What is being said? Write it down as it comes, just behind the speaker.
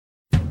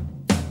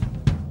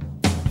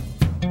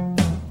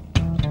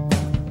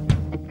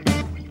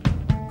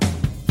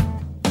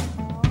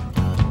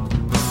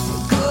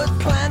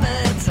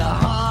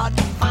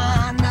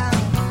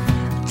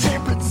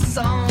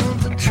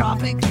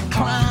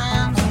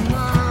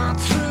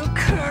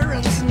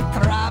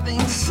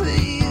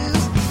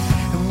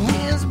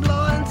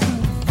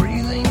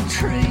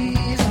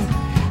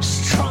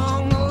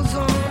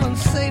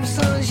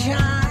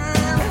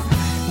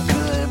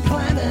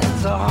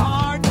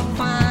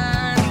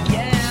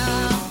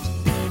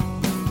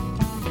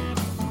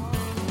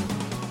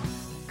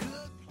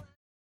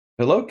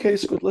Hello,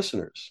 K-Squid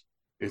listeners.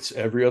 It's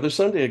every other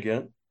Sunday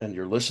again, and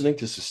you're listening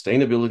to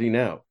Sustainability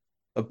Now,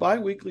 a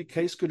bi-weekly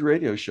K-Squid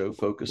radio show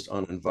focused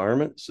on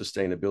environment,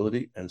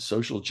 sustainability, and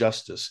social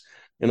justice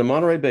in the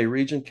Monterey Bay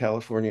region,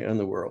 California, and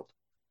the world.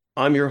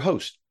 I'm your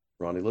host,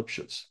 Ronnie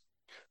Lipschutz.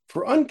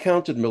 For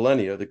uncounted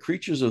millennia, the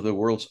creatures of the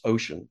world's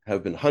ocean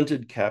have been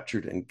hunted,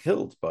 captured, and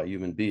killed by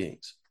human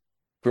beings.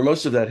 For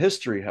most of that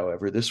history,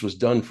 however, this was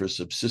done for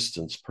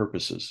subsistence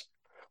purposes.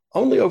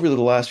 Only over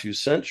the last few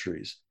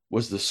centuries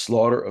was the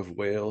slaughter of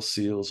whales,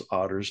 seals,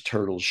 otters,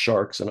 turtles,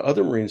 sharks, and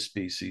other marine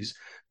species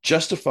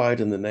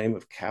justified in the name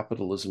of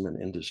capitalism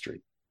and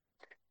industry.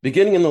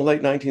 Beginning in the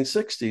late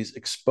 1960s,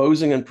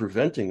 exposing and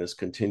preventing this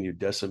continued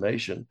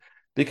decimation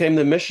became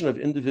the mission of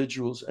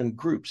individuals and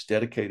groups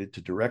dedicated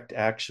to direct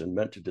action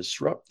meant to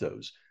disrupt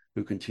those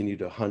who continue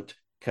to hunt,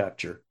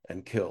 capture,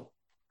 and kill.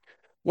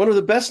 One of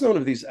the best known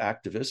of these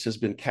activists has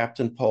been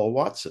Captain Paul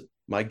Watson,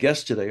 my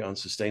guest today on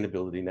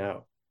Sustainability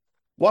Now.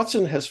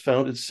 Watson has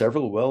founded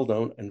several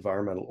well-known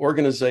environmental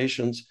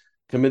organizations,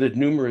 committed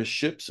numerous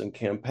ships and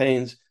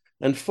campaigns,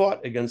 and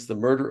fought against the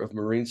murder of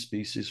marine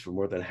species for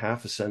more than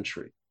half a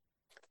century.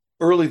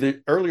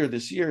 Earlier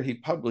this year, he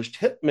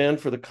published Hitman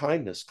for the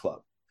Kindness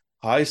Club,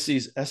 High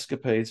Seas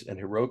Escapades and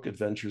Heroic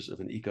Adventures of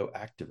an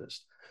Eco-Activist,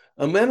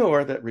 a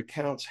memoir that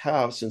recounts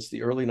how, since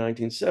the early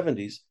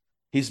 1970s,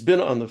 he's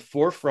been on the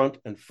forefront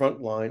and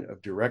front line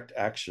of direct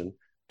action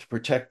to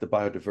protect the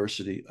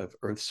biodiversity of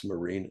Earth's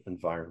marine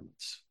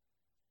environments.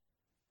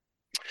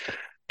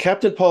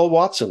 Captain Paul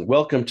Watson,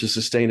 welcome to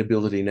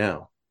Sustainability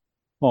Now.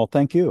 Well,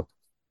 thank you.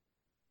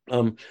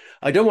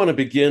 I don't want to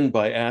begin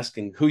by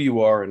asking who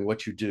you are and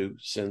what you do,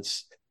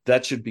 since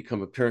that should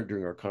become apparent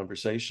during our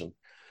conversation.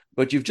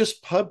 But you've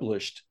just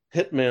published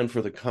Hitman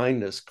for the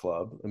Kindness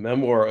Club, a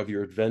memoir of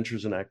your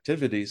adventures and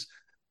activities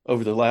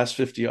over the last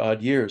 50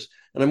 odd years.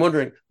 And I'm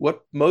wondering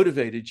what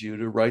motivated you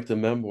to write the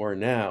memoir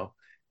now?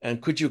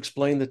 And could you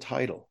explain the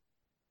title?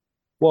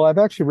 Well, I've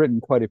actually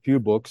written quite a few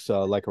books,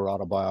 like our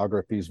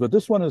autobiographies, but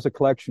this one is a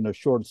collection of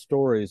short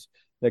stories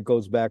that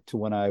goes back to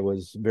when I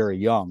was very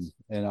young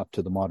and up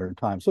to the modern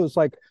time. So it's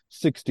like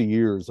 60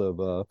 years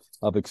of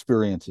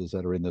experiences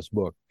that are in this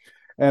book.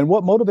 And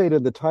what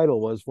motivated the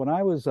title was when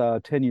I was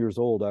 10 years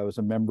old, I was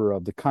a member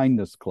of the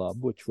Kindness Club,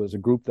 which was a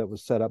group that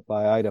was set up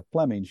by Ida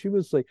Fleming. She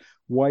was the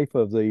wife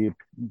of the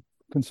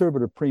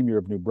conservative premier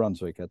of New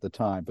Brunswick at the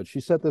time, but she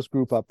set this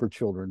group up for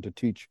children to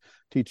teach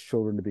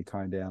children to be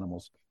kind to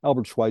animals.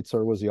 Albert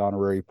Schweitzer was the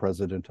honorary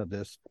president of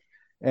this.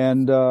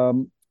 And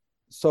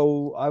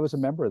so I was a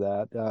member of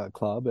that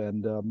club.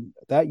 And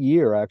that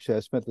year, actually, I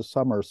spent the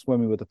summer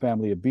swimming with a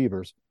family of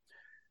beavers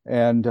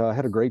and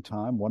had a great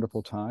time,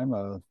 wonderful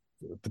time,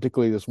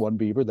 particularly this one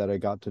beaver that I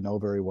got to know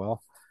very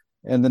well.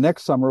 And the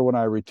next summer, when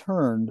I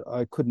returned,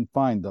 I couldn't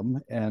find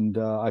them. And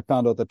I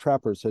found out the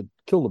trappers had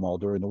killed them all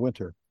during the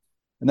winter.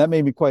 And that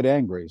made me quite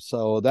angry.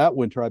 So that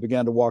winter, I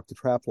began to walk the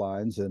trap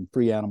lines and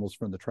free animals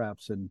from the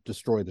traps and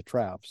destroy the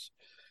traps.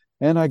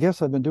 And I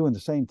guess I've been doing the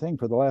same thing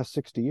for the last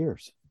 60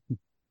 years.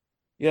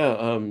 Yeah,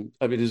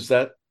 I mean, is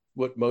that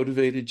what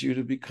motivated you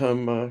to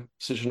become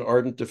such an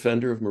ardent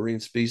defender of marine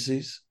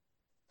species?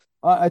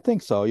 I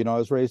think so. I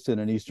was raised in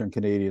an Eastern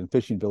Canadian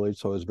fishing village,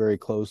 so I was very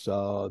close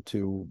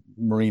to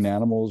marine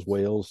animals,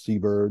 whales,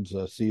 seabirds,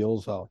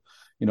 seals.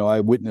 I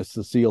witnessed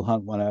the seal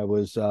hunt when I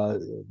was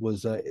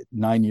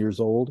 9 years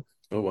old.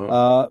 Oh,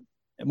 wow.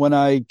 When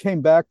I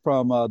came back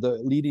from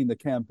leading the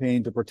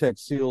campaign to protect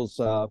seals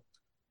for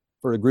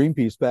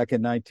Greenpeace back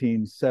in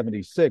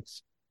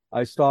 1976,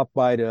 I stopped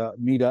by to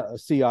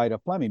see Ida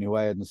Fleming, who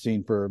I hadn't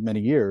seen for many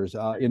years,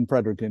 in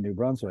Fredericton, New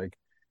Brunswick.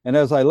 And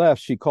as I left,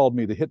 she called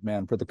me the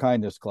Hitman for the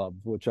Kindness Club,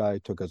 which I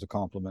took as a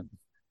compliment.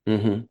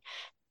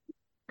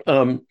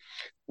 Mm-hmm.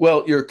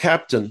 Well, you're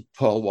Captain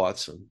Paul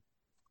Watson,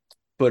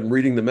 but in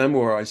reading the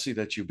memoir, I see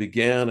that you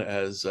began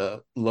as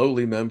a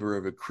lowly member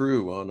of a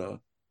crew on a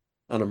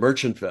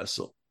merchant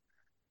vessel.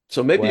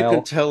 So maybe you can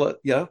Well, tell it.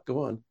 Yeah,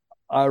 go on.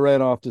 I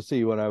ran off to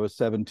sea when I was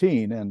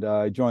 17, and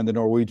I joined the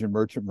Norwegian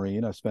Merchant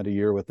Marine. I spent a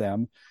year with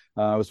them.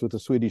 I was with the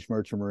Swedish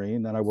Merchant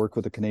Marine, then I worked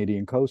with the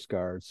Canadian Coast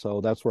Guard. So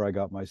that's where I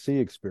got my sea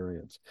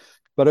experience.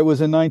 But it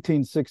was in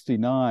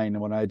 1969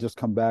 when I had just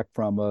come back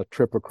from a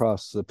trip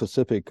across the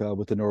Pacific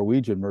with the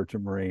Norwegian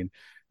Merchant Marine,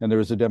 and there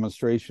was a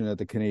demonstration at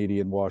the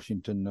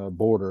Canadian-Washington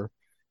border.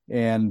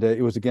 And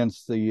it was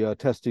against the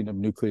testing of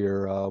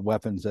nuclear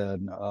weapons at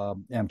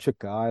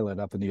Amchitka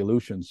Island up in the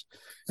Aleutians.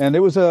 And it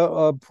was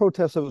a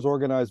protest that was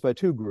organized by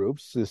two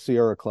groups, the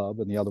Sierra Club,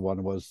 and the other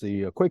one was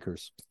the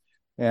Quakers.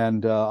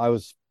 And I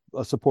was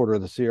a supporter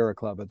of the Sierra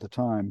Club at the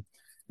time.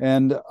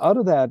 And out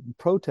of that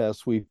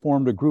protest, we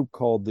formed a group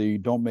called the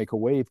Don't Make a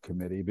Wave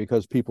Committee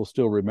because people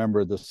still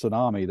remember the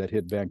tsunami that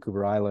hit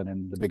Vancouver Island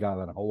and the Big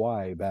Island of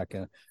Hawaii back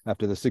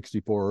after the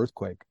 '64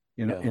 earthquake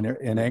in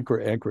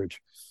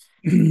Anchorage.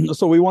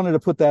 So we wanted to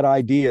put that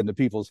idea into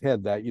people's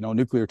head that,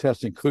 nuclear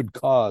testing could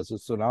cause a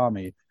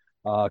tsunami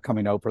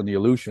coming out from the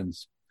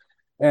Aleutians.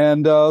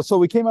 And so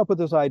we came up with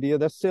this idea,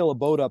 let's sail a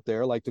boat up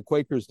there like the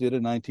Quakers did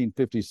in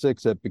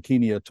 1956 at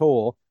Bikini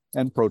Atoll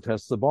and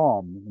protest the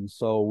bomb. And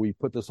so we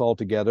put this all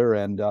together.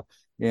 And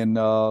in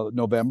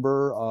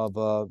November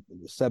of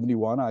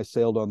 71, I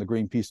sailed on the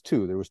Greenpeace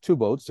 2. There was two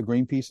boats, the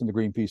Greenpeace and the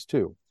Greenpeace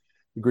 2.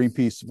 The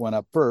Greenpeace went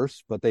up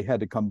first, but they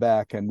had to come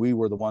back, and we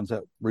were the ones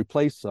that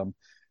replaced them.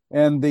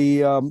 And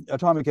the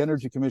Atomic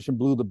Energy Commission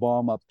blew the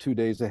bomb up 2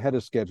 days ahead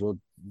of schedule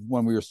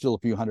when we were still a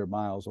few hundred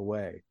miles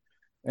away.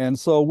 And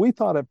so we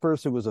thought at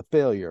first it was a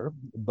failure,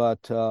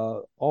 but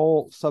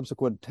all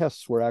subsequent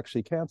tests were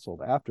actually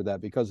canceled after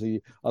that because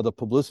of the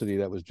publicity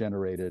that was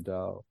generated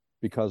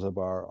because of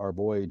our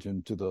voyage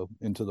into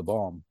the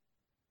bomb.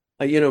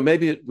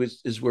 Maybe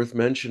is worth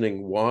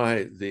mentioning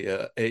why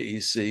the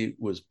AEC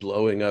was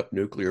blowing up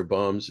nuclear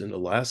bombs in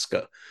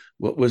Alaska.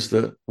 What was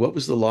the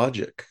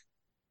logic?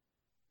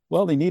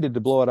 Well, they needed to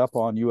blow it up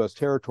on U.S.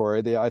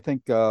 territory. I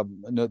think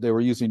they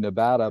were using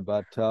Nevada,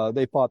 but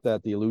they thought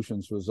that the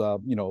Aleutians was,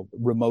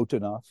 remote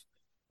enough,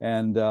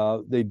 and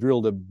they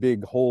drilled a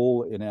big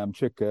hole in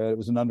Amchitka. It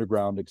was an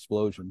underground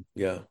explosion.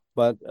 Yeah.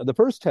 But the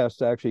first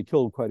test actually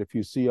killed quite a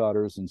few sea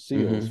otters and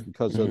seals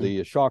because of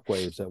the shock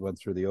waves that went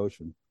through the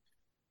ocean.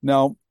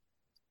 Now,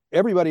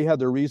 everybody had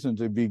their reason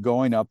to be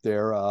going up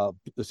there.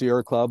 The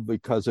Sierra Club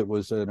because it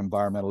was an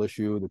environmental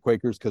issue, the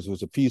Quakers because it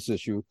was a peace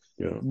issue.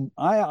 Yeah.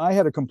 I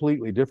had a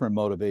completely different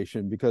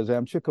motivation because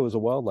Amchitka was a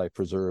wildlife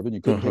preserve, and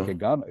you couldn't take a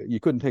gun. You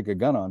couldn't take a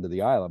gun onto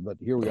the island, but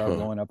here we are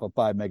blowing up a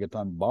 5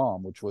 megaton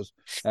bomb, which was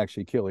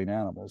actually killing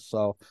animals.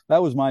 So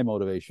that was my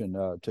motivation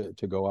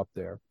to go up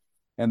there.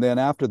 And then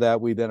after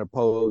that, we then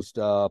opposed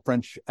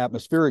French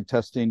atmospheric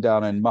testing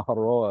down in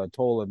Maharoa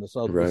Atoll in the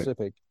South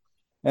Pacific.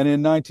 And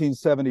in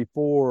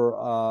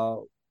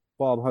 1974,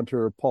 Bob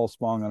Hunter, Paul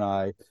Spong, and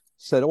I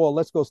said, well,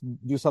 let's go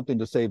do something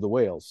to save the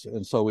whales.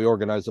 And so we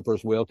organized the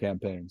first whale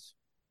campaigns.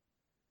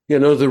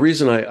 The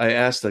reason I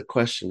asked that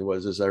question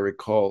was, as I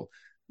recall,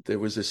 there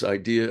was this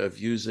idea of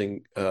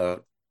using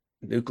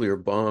nuclear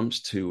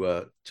bombs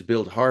to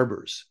build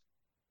harbors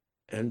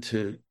and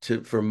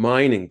for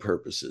mining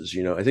purposes.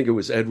 I think it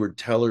was Edward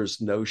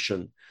Teller's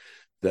notion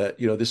that,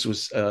 this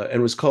was, and it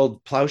was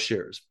called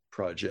Plowshares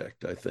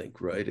Project, I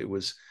think, right? It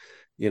was,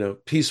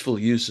 peaceful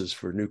uses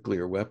for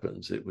nuclear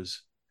weapons. It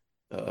was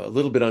a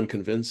little bit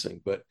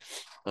unconvincing, but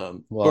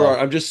I'm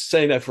just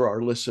saying that for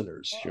our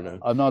listeners.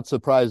 I'm not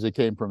surprised it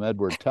came from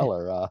Edward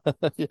Teller,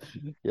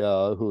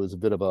 who was a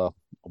bit of a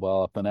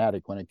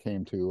fanatic when it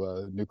came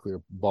to nuclear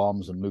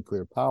bombs and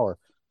nuclear power.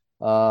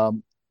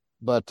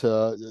 But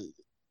of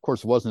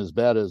course, it wasn't as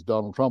bad as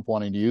Donald Trump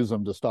wanting to use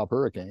them to stop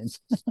hurricanes.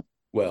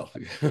 Well,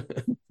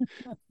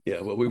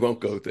 we won't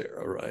go there.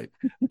 All right.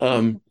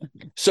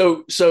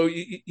 So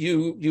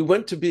you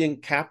went to being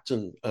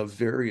captain of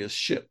various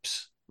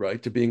ships, right?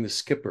 To being the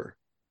skipper.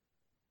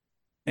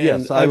 And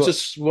yes, I was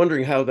just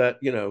wondering how that,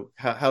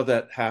 how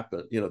that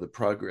happened, the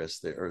progress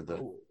there.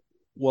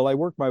 Well, I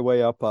worked my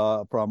way up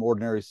from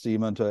ordinary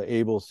seaman to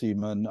able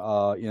seaman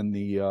in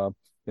the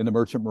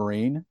Merchant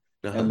Marine,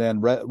 and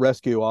then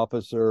rescue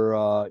officer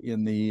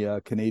in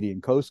the Canadian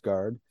Coast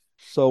Guard.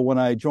 So when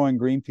I joined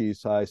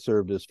Greenpeace, I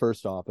served as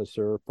first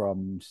officer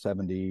from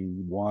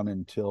 71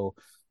 until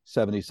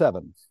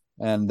 77.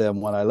 And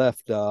then when I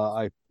left,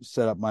 I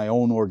set up my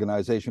own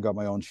organization, got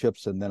my own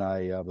ships, and then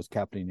I was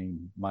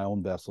captaining my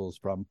own vessels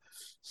from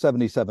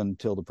 77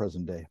 till the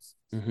present day.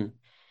 Mm-hmm.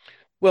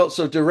 Well,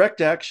 so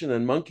direct action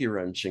and monkey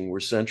wrenching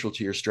were central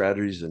to your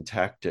strategies and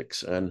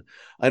tactics. And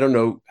I don't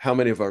know how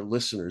many of our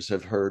listeners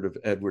have heard of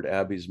Edward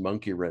Abbey's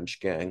monkey wrench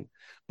gang,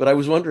 but I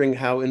was wondering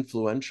how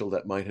influential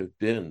that might have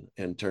been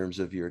in terms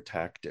of your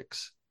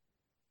tactics.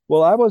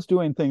 Well, I was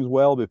doing things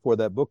well before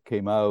that book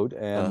came out,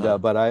 and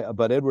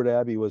but Edward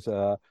Abbey was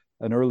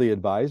an early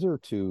advisor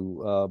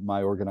to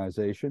my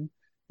organization,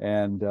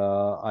 and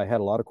I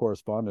had a lot of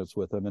correspondence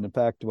with him. And in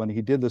fact, when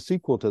he did the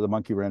sequel to the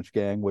Monkey Wrench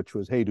Gang, which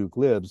was Hayduke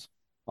Lives,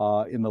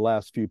 in the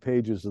last few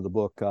pages of the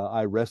book,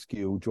 I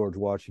rescue George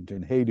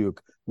Washington Hayduke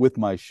with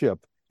my ship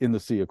in the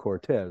Sea of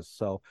Cortez.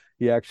 So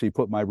he actually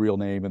put my real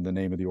name and the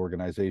name of the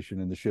organization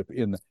in the ship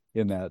in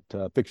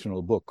that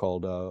fictional book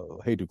called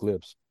Hayduke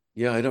Lives.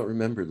 Yeah, I don't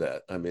remember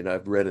that. I mean,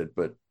 I've read it,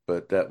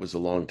 but that was a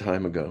long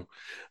time ago.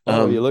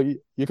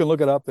 You can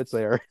look it up; it's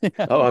there.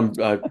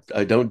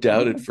 I don't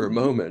doubt it for a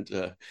moment.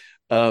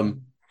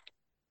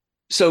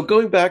 So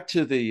going back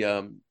to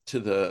the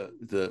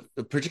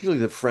particularly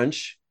the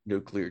French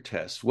nuclear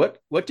tests,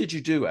 what did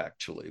you do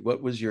actually?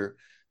 What was your,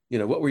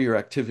 what were your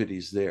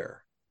activities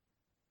there?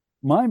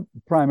 My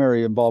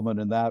primary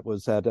involvement in that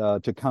was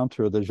to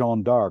counter the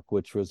Jeanne d'Arc,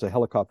 which was a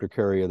helicopter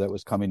carrier that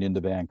was coming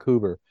into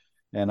Vancouver.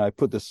 And I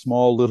put this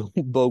small little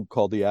boat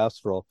called the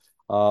Astral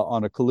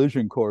on a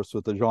collision course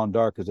with the Jeanne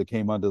d'Arc as it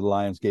came under the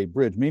Lionsgate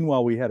Bridge.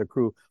 Meanwhile, we had a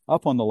crew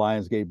up on the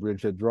Lionsgate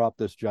Bridge that dropped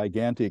this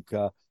gigantic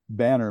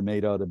banner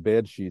made out of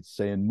bed sheets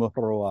saying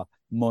 "Muhroa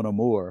Mon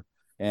Amour,"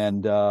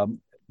 and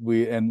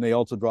they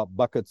also dropped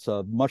buckets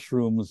of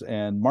mushrooms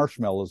and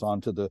marshmallows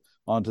onto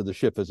the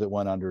ship as it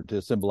went under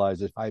to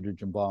symbolize its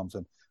hydrogen bombs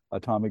and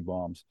atomic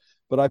bombs.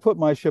 But I put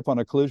my ship on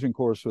a collision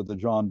course with the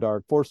Jeanne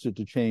d'Arc, forced it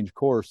to change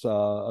course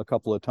a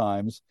couple of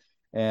times.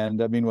 And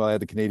meanwhile, I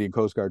had the Canadian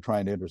Coast Guard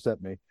trying to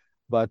intercept me.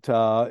 but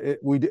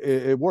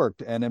it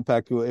worked. And in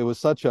fact, it was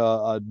such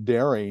a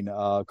daring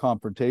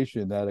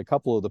confrontation that a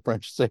couple of the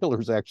French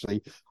sailors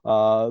actually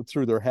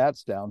threw their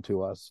hats down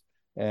to us.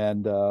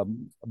 And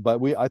but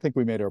I think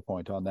we made our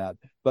point on that.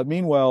 But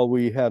meanwhile,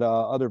 we had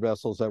other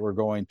vessels that were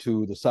going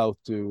to the south,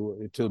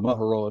 to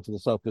Maharoa, to the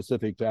South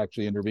Pacific, to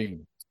actually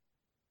intervene.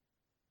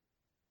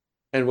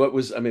 And what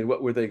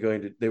were they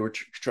going to? They were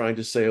trying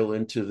to sail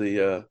into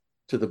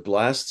the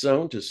blast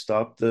zone to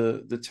stop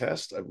the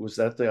test. Was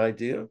that the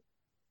idea?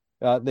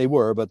 They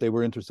were, but they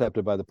were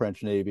intercepted by the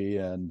French Navy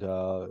and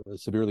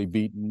severely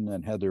beaten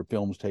and had their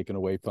films taken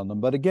away from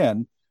them. But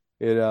again,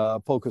 it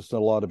focused a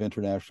lot of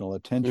international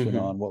attention Mm-hmm.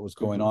 on what was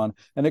going Mm-hmm. on.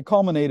 And it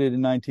culminated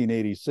in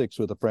 1986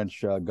 with the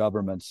French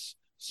government's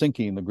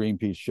sinking the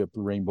Greenpeace ship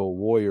Rainbow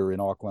Warrior in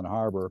Auckland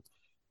Harbor,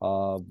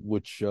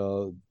 which,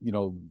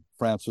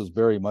 France was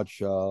very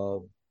much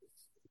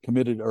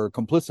committed or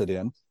complicit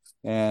in.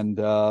 And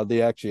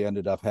they actually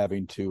ended up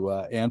having to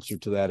answer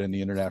to that in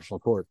the international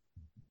court.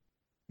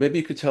 Maybe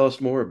you could tell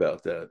us more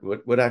about that.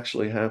 What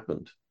actually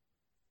happened?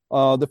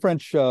 The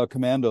French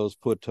commandos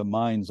put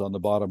mines on the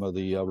bottom of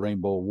the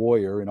Rainbow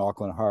Warrior in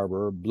Auckland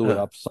Harbor, blew it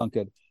Huh. up, sunk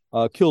it,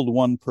 killed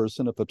one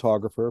person, a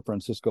photographer,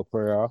 Francisco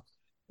Pereira,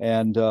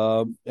 and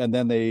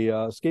then they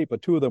escaped.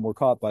 But two of them were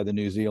caught by the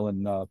New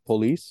Zealand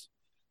police,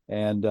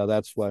 and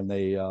that's when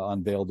they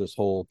unveiled this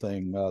whole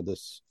thing,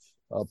 this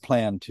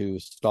plan to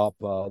stop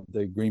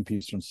the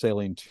Greenpeace from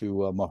sailing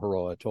to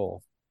Maharoa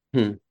Atoll.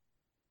 Hmm.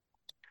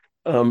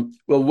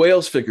 Well,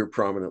 whales figure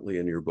prominently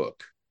in your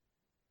book,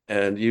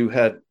 and you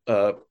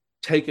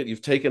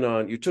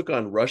took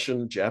on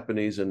Russian,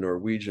 Japanese, and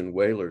Norwegian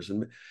whalers.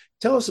 And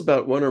tell us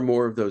about one or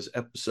more of those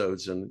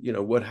episodes, and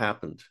what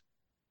happened.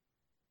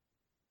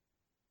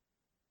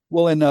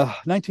 Well, in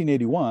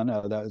 1981,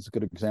 that is a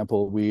good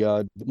example. We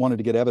wanted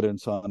to get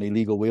evidence on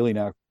illegal whaling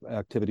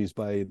activities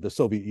by the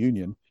Soviet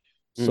Union.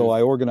 So Mm.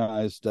 I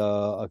organized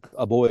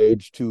a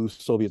voyage to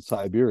Soviet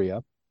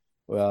Siberia,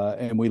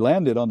 and we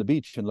landed on the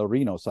beach in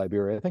Larino,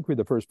 Siberia. I think we're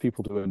the first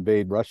people to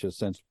invade Russia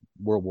since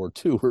World War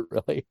II,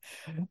 really.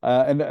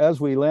 And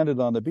as we landed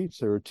on the beach,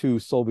 there were two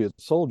Soviet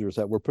soldiers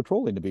that were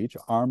patrolling the beach,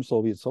 armed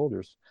Soviet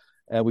soldiers.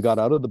 And we got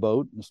out of the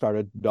boat and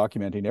started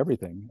documenting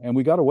everything. And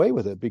we got away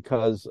with it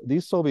because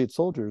these Soviet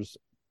soldiers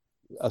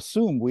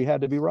assumed we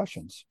had to be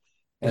Russians.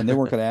 And they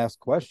weren't going to ask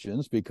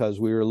questions because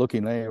we were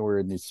looking, they were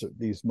in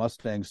these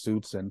Mustang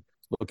suits and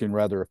looking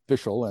rather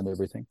official and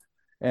everything.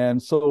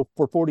 And so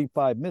for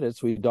 45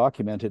 minutes, we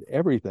documented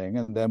everything.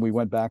 And then we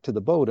went back to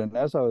the boat. And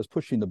as I was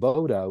pushing the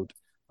boat out,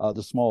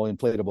 the small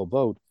inflatable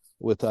boat,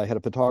 I had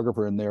a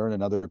photographer in there and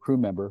another crew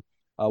member.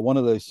 One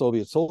of the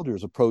Soviet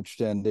soldiers approached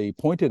and they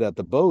pointed at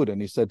the boat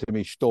and he said to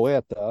me, "Что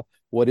это?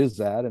 What is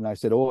that?" And I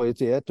said, "Oh,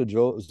 it's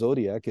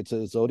Zodiac. It's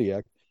a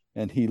Zodiac."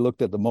 And he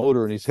looked at the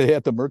motor and he said,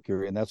 "At the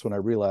Mercury." And that's when I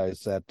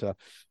realized that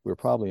we were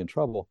probably in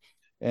trouble.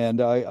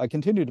 And I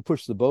continued to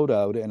push the boat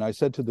out. And I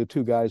said to the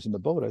two guys in the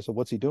boat, I said,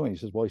 "What's he doing?" He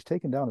says, "Well, he's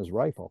taking down his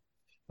rifle."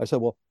 I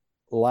said, "Well,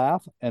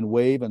 laugh and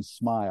wave and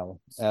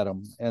smile at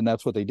him." And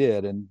that's what they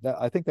did. And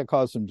I think that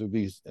caused him to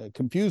be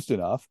confused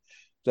enough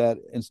that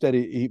instead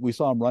we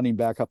saw him running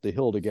back up the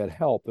hill to get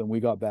help. And we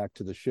got back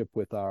to the ship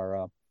with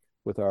our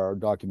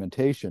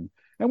documentation.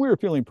 And we were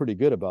feeling pretty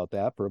good about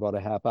that for about a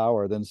half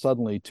hour. Then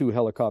suddenly two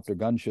helicopter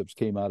gunships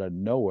came out of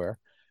nowhere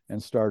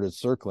and started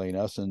circling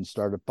us and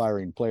started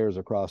firing flares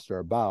across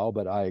our bow,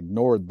 but I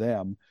ignored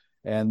them.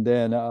 And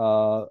then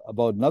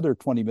about another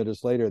 20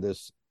 minutes later,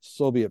 this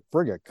Soviet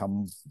frigate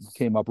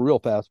came up real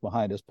fast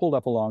behind us, pulled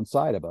up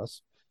alongside of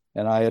us,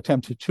 and I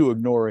attempted to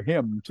ignore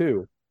him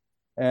too.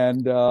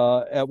 And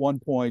at one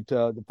point,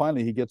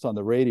 finally, he gets on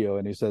the radio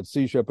and he said,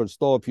 "Sea Shepherd,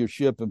 stow up your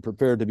ship and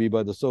prepare to be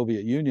by the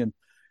Soviet Union."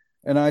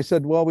 And I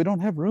said, "Well, we don't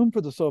have room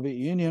for the Soviet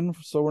Union,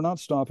 so we're not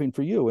stopping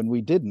for you." And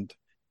we didn't.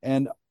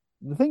 And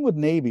the thing with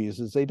navies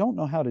is they don't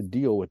know how to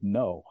deal with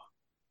no.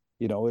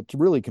 It's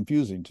really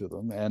confusing to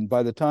them. And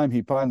by the time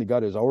he finally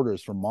got his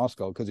orders from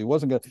Moscow, because he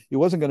wasn't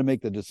going to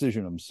make the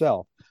decision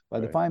himself.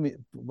 Right.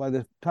 By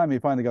the time he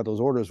finally got those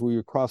orders,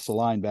 we crossed the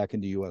line back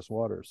into U.S.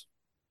 waters.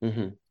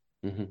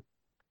 Mm-hmm. Mm-hmm.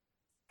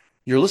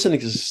 You're listening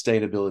to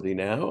Sustainability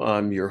Now.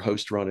 I'm your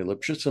host, Ronnie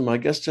Lipschitz, and my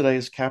guest today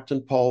is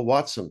Captain Paul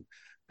Watson,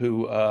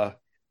 who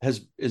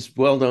is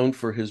well known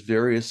for his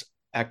various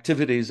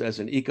activities as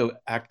an eco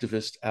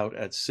activist out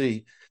at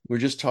sea. We're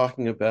just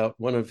talking about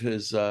one of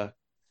his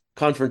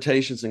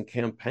confrontations and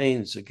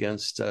campaigns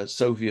against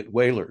Soviet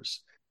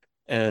whalers.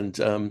 And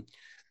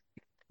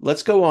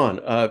let's go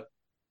on.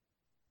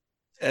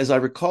 As I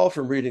recall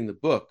from reading the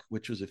book,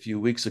 which was a few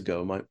weeks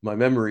ago, my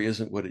memory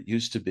isn't what it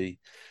used to be,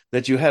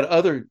 that you had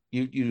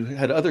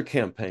other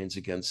campaigns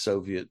against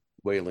Soviet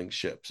whaling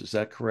ships. Is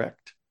that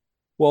correct?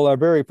 Well, our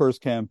very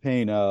first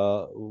campaign,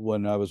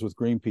 when I was with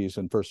Greenpeace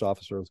and first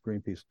officer with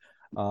Greenpeace,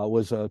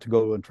 was to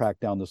go and track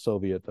down the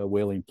Soviet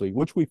whaling fleet,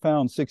 which we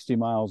found 60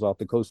 miles off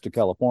the coast of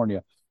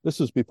California. This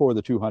was before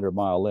the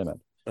 200-mile limit,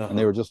 and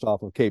they Uh-huh. were just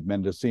off of Cape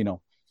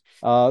Mendocino.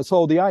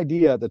 So the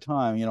idea at the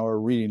time, we're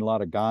reading a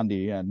lot of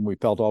Gandhi, and we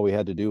felt all we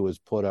had to do was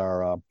put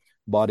our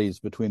bodies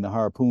between the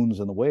harpoons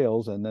and the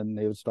whales, and then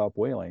they would stop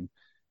whaling.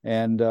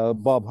 And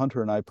Bob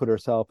Hunter and I put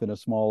ourselves in a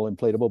small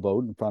inflatable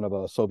boat in front of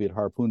a Soviet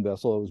harpoon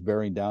vessel. It was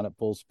bearing down at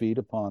full speed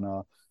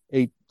upon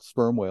 8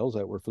 sperm whales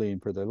that were fleeing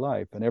for their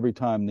life. And every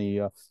time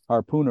the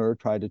harpooner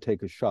tried to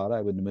take a shot,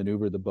 I would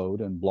maneuver the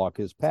boat and block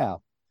his path.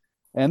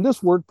 And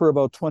this worked for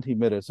about 20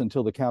 minutes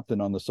until the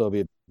captain on the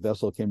Soviet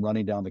vessel came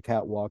running down the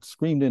catwalk,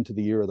 screamed into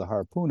the ear of the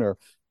harpooner,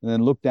 and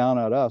then looked down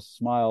at us,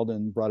 smiled,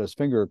 and brought his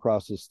finger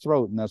across his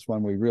throat. And that's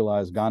when we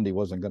realized Gandhi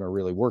wasn't going to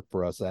really work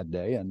for us that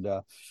day. And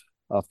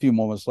a few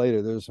moments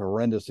later, there was a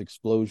horrendous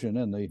explosion,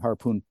 and the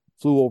harpoon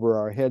flew over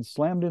our heads,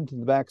 slammed into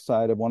the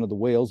backside of one of the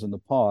whales in the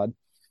pod.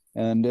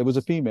 And it was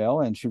a female,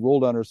 and she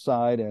rolled on her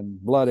side, and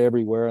blood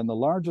everywhere. And the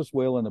largest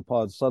whale in the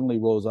pod suddenly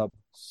rose up,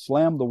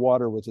 slammed the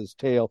water with his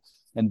tail,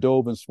 and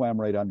dove and swam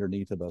right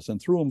underneath of us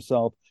and threw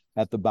himself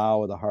at the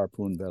bow of the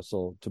harpoon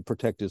vessel to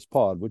protect his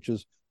pod, which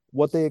is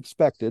what they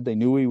expected. They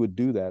knew he would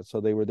do that.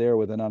 So they were there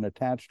with an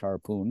unattached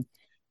harpoon.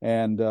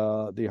 And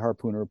the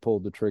harpooner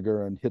pulled the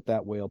trigger and hit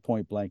that whale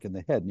point blank in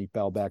the head. And he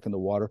fell back in the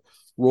water,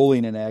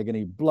 rolling in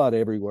agony, blood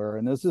everywhere.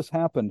 And as this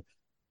happened,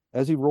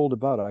 as he rolled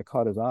about, I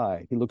caught his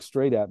eye. He looked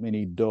straight at me and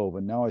he dove.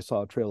 And now I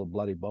saw a trail of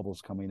bloody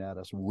bubbles coming at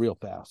us real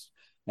fast.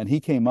 And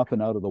he came up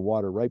and out of the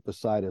water right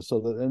beside us.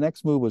 So the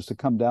next move was to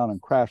come down and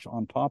crash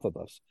on top of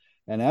us.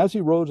 And as he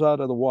rose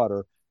out of the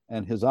water,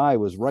 and his eye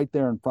was right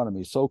there in front of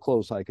me, so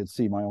close I could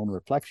see my own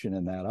reflection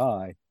in that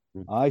eye,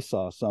 I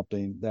saw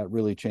something that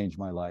really changed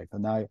my life.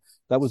 And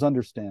that was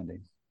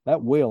understanding.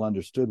 That whale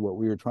understood what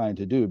we were trying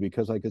to do,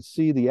 because I could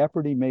see the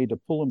effort he made to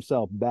pull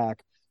himself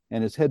back,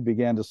 and his head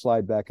began to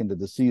slide back into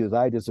the sea. His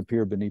eye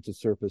disappeared beneath the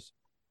surface,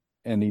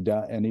 and he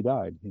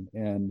died.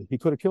 And he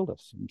could have killed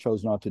us and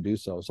chose not to do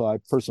so. So I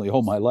personally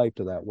owe my life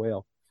to that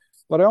whale.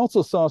 But I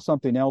also saw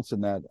something else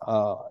in that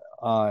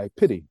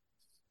pity,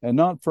 and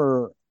not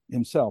for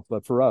himself,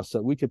 but for us,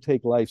 that we could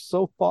take life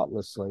so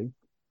thoughtlessly,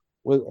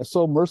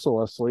 so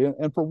mercilessly,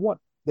 and for what?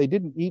 They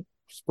didn't eat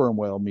sperm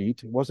whale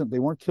meat. They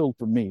weren't killed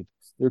for meat.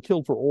 They're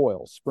killed for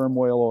oil, sperm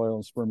whale oil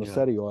and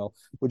spermaceti oil,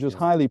 which is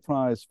highly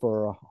prized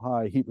for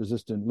high heat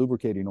resistant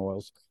lubricating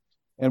oils.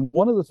 And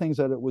one of the things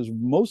that it was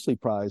mostly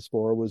prized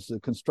for was the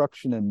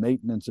construction and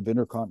maintenance of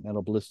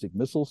intercontinental ballistic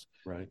missiles.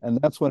 Right. And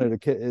that's when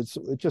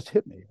it just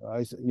hit me.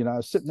 I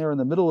was sitting there in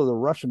the middle of the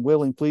Russian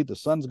whaling fleet. The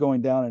sun's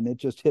going down, and it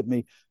just hit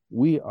me.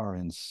 We are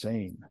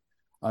insane.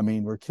 I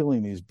mean, we're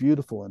killing these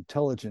beautiful,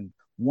 intelligent,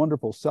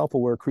 wonderful,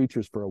 self-aware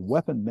creatures for a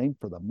weapon made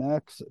for the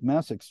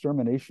mass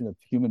extermination of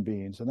human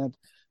beings. And that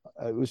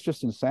it was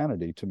just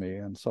insanity to me.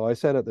 And so I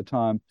said at the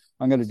time,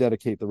 I'm going to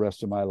dedicate the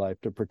rest of my life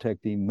to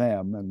protecting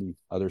them and the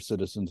other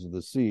citizens of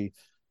the sea.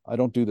 I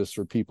don't do this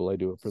for people. I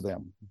do it for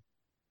them.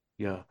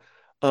 Yeah.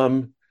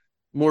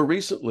 More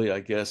recently, I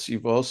guess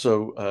you've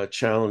also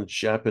challenged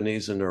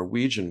Japanese and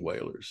Norwegian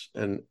whalers.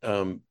 And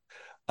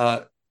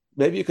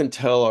maybe you can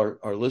tell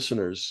our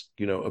listeners,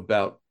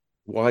 about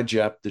why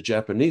the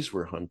Japanese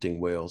were hunting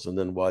whales, and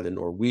then why the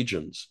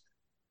Norwegians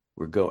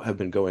have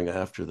been going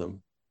after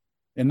them.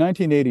 In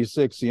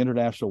 1986, the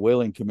International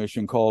Whaling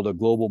Commission called a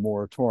global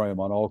moratorium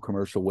on all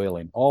commercial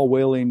whaling. All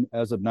whaling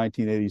as of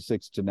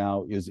 1986 to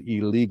now is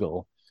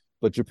illegal,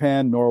 but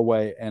Japan,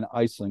 Norway, and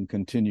Iceland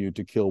continue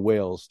to kill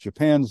whales.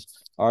 Japan's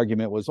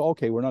argument was,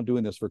 okay, we're not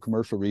doing this for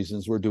commercial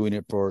reasons. We're doing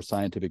it for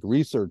scientific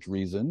research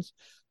reasons.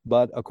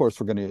 But of course,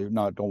 we're going to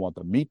don't want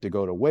the meat to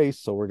go to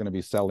waste, so we're going to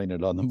be selling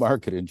it on the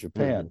market in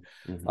Japan.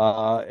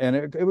 Mm-hmm. And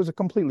it was a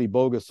completely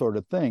bogus sort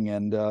of thing,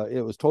 and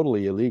it was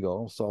totally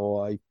illegal.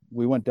 So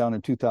we went down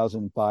in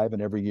 2005,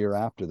 and every year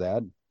after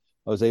that,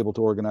 I was able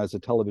to organize a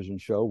television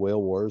show,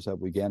 Whale Wars, that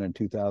began in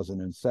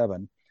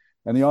 2007.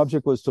 And the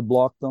object was to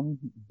block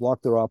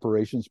their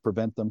operations,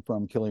 prevent them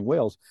from killing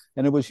whales.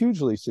 And it was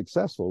hugely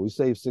successful. We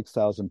saved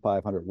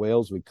 6,500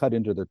 whales. We cut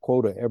into their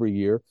quota every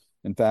year.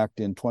 In fact,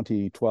 in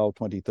 2012,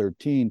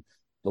 2013,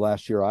 the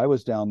last year I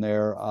was down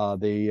there,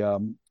 they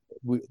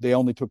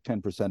only took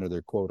 10% of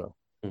their quota.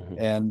 Mm-hmm.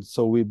 And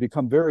so we've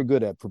become very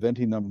good at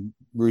preventing them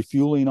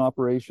refueling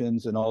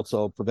operations, and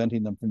also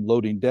preventing them from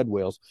loading dead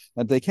whales.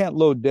 And they can't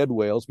load dead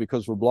whales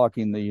because we're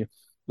blocking the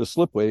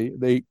slipway.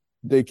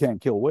 They can't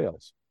kill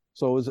whales.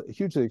 So it was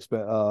hugely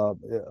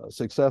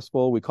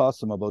successful. We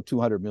cost them about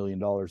 $200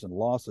 million in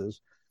losses,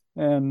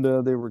 and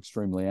they were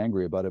extremely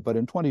angry about it. But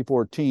in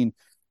 2014,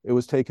 it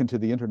was taken to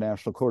the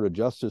International Court of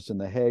Justice in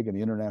The Hague, and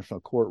the International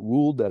Court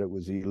ruled that it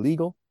was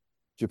illegal.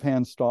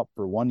 Japan stopped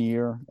for 1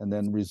 year and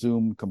then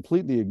resumed,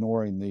 completely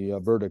ignoring the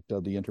verdict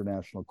of the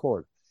International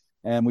Court.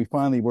 And we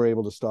finally were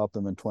able to stop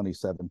them in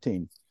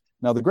 2017.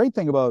 Now, the great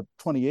thing about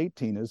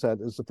 2018 is that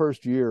it's the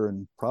first year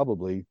in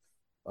probably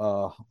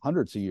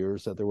hundreds of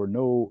years that there were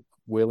no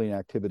whaling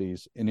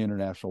activities in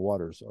international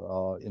waters.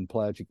 In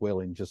pelagic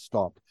whaling just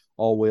stopped.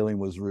 All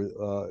whaling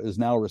is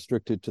now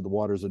restricted to the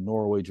waters of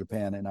Norway,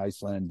 Japan, and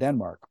Iceland and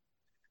Denmark.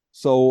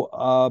 So,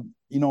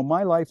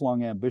 my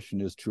lifelong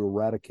ambition is to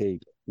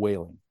eradicate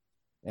whaling.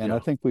 And I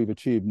think we've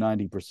achieved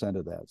 90%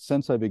 of that.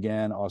 Since I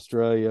began,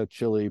 Australia,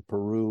 Chile,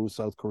 Peru,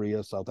 South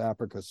Korea, South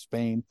Africa,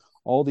 Spain,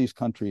 all these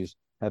countries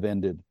have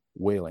ended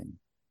whaling.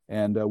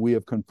 And we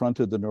have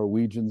confronted the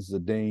Norwegians, the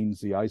Danes,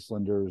 the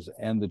Icelanders,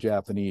 and the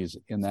Japanese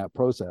in that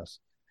process.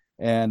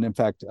 And in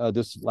fact,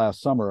 this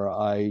last summer,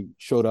 I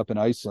showed up in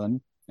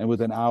Iceland, and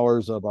within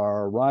hours of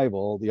our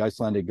arrival, the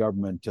Icelandic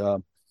government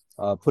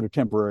put a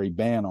temporary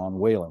ban on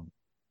whaling.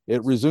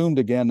 It resumed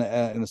again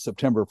in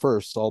September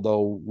 1st,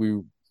 although we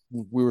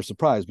were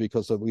surprised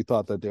because we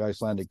thought that the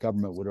Icelandic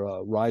government would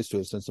rise to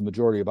it, since the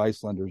majority of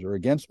Icelanders are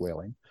against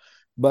whaling.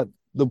 But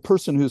the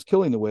person who's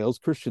killing the whales,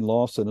 Christian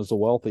Lawson, is the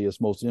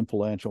wealthiest, most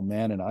influential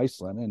man in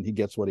Iceland, and he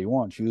gets what he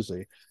wants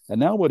usually. And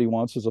now what he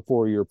wants is a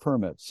 4-year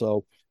permit.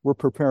 So we're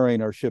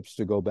preparing our ships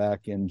to go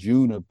back in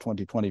June of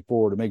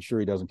 2024 to make sure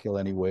he doesn't kill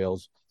any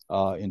whales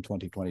in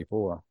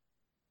 2024.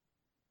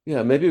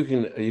 Yeah, maybe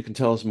you can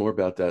tell us more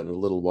about that in a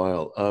little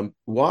while.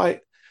 Why?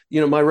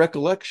 My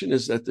recollection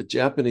is that the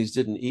Japanese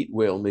didn't eat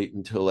whale meat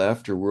until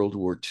after World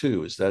War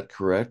II. Is that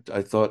correct?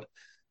 I thought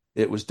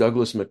it was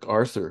Douglas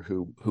MacArthur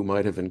who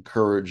might have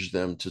encouraged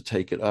them to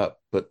take it up,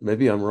 but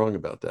maybe I'm wrong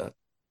about that.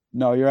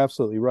 No, you're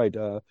absolutely right.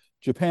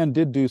 Japan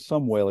did do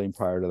some whaling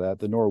prior to that.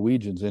 The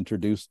Norwegians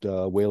introduced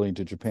whaling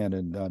to Japan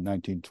in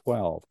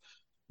 1912.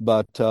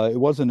 But it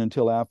wasn't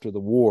until after the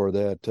war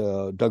that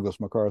Douglas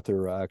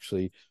MacArthur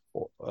actually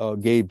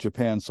gave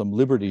Japan some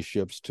Liberty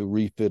ships to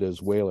refit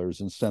as whalers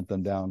and sent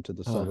them down to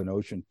the Huh. Southern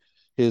Ocean.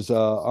 His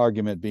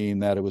argument being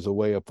that it was a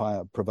way of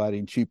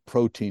providing cheap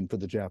protein for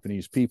the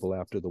Japanese people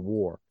after the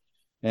war.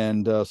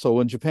 And so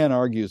when Japan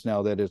argues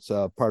now that it's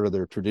part of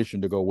their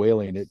tradition to go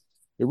whaling, it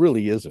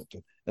really isn't.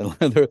 And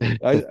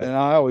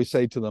I always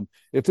say to them,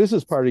 if this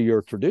is part of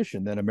your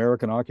tradition, then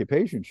American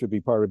occupation should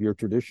be part of your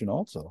tradition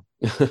also.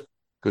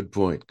 Good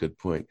point. Good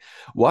point.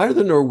 Why are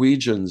the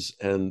Norwegians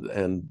and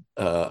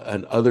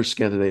other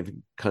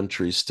Scandinavian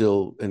countries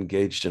still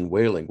engaged in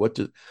whaling? What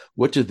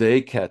do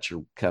they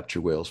capture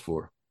whales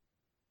for?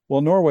 Well,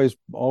 Norway's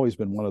always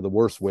been one of the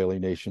worst whaling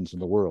nations in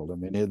the world. I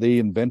mean, they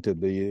invented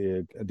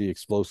the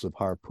explosive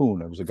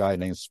harpoon. It was a guy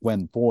named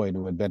Sven Foyn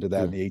who invented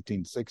that in Hmm. the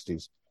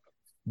 1860s.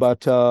 But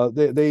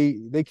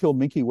they kill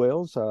minke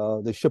whales.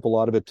 They ship a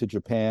lot of it to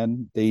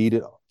Japan. They eat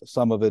it,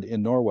 some of it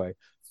in Norway.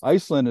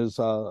 Iceland is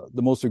the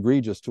most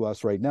egregious to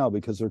us right now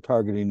because they're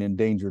targeting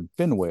endangered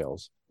fin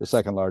whales, the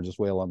second largest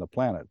whale on the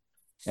planet.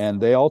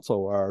 And they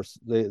also are,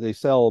 they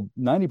sell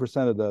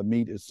 90% of the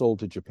meat is sold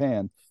to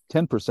Japan,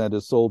 10%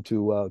 is sold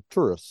to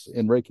tourists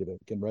in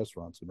Reykjavik, in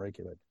restaurants in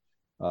Reykjavik.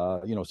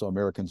 So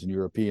Americans and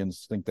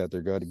Europeans think that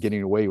they're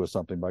getting away with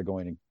something by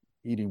going and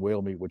eating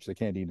whale meat, which they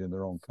can't eat in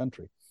their own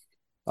country.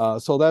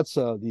 So that's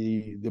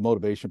the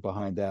motivation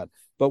behind that.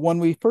 But when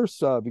we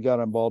first got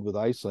involved with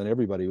Iceland,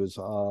 everybody was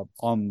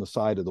on the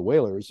side of the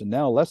whalers, and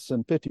now less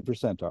than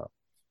 50% are.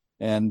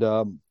 And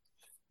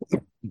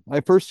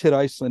I first hit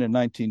Iceland in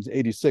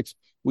 1986.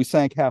 We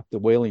sank half the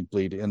whaling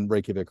fleet in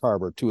Reykjavik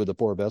Harbor. 2 of the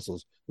 4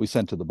 vessels we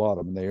sent to the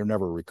bottom, and they are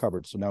never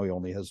recovered. So now he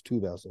only has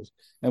 2 vessels.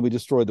 And we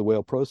destroyed the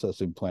whale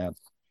processing plant.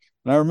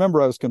 And I remember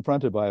I was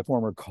confronted by a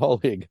former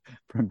colleague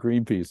from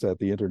Greenpeace at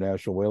the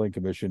International Whaling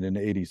Commission in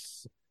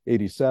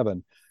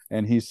 87.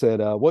 And he said,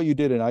 what you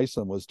did in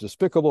Iceland was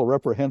despicable,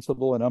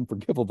 reprehensible, and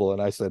unforgivable.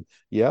 And I said,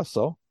 yeah,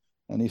 so?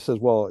 And he says,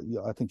 well,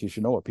 I think you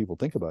should know what people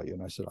think about you.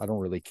 And I said, I don't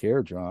really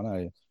care,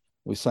 John.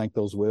 We sank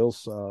those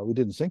whales. We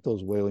didn't sink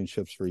those whaling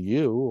ships for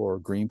you or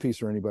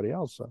Greenpeace or anybody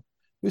else.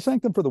 We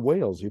sank them for the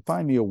whales. You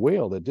find me a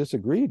whale that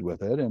disagreed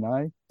with it, and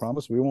I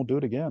promise we won't do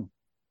it again.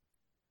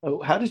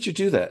 Oh, how did you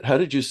do that? How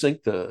did you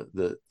sink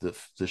the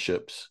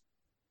ships?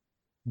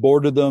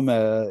 Boarded them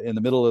in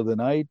the middle of the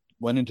night,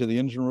 went into the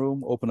engine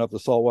room, opened up the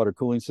saltwater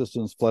cooling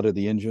systems, flooded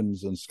the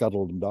engines, and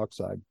scuttled them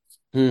dockside.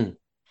 Hmm.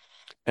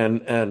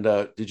 And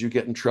did you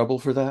get in trouble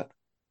for that?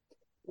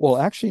 Well,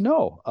 actually,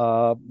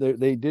 no.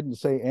 They didn't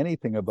say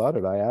anything about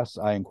it.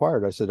 I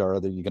inquired. I said, "Are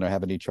you going to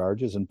have any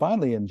charges?" And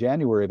finally, in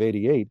January of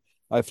 '88,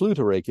 I flew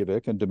to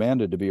Reykjavik and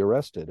demanded to be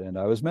arrested. And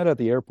I was met at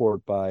the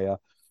airport by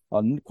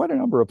quite a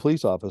number of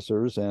police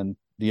officers and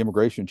the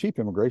chief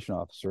immigration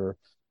officer.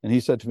 And he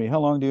said to me, "How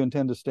long do you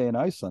intend to stay in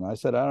Iceland?" I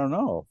said, "I don't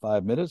know.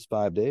 5 minutes,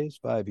 5 days,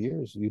 5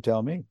 years. You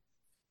tell me."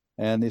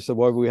 And they said,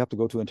 well, we have to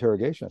go to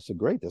interrogation. I said,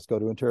 great, let's go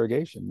to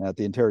interrogation. And at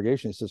the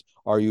interrogation, he says,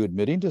 are you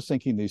admitting to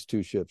sinking these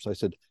 2 ships? I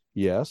said,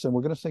 yes, and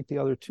we're going to sink the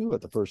other 2 at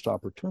the first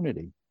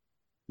opportunity.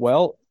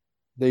 Well,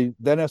 they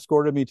then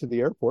escorted me to the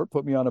airport,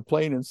 put me on a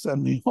plane, and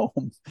sent me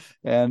home.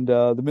 And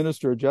the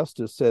Minister of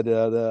Justice said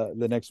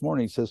the next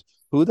morning, he says,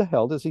 who the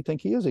hell does he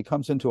think he is? He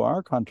comes into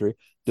our country,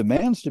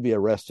 demands to be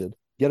arrested,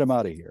 get him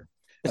out of here.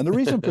 And the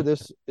reason for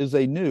this is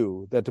they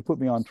knew that to put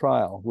me on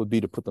trial would be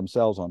to put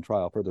themselves on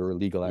trial for their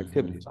illegal Hmm.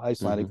 activities.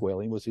 Icelandic Hmm.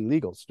 whaling was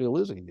illegal, still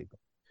is illegal.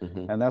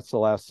 Hmm. And that's the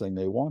last thing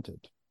they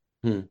wanted.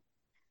 Hmm.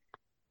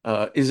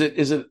 Is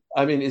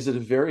it a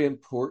very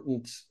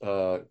important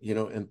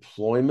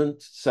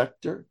employment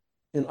sector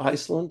in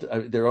Iceland?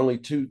 There are only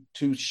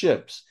two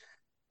ships.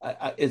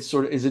 It's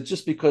sort of, is it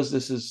just because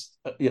this is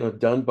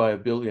done by a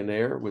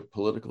billionaire with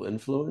political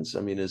influence?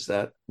 I mean, is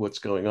that what's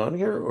going on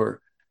here, or is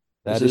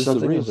That there is the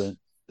something else? reason.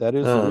 That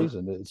is the Uh,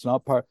 reason. It's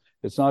not part.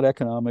 It's not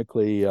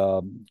economically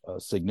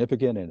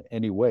significant in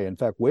any way. In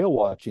fact, whale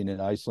watching in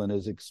Iceland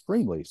is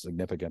extremely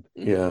significant.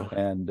 Yeah.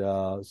 And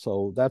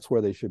so that's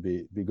where they should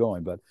be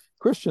going. But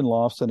Christian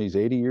Lofson, he's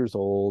 80 years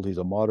old. He's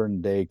a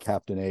modern day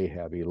Captain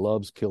Ahab. He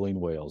loves killing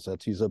whales.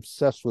 He's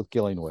obsessed with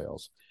killing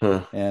whales,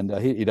 Huh. and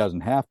he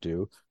doesn't have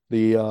to.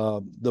 The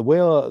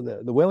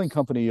whaling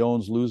company he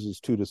owns loses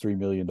 $2 to $3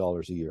 million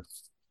a year. Oh,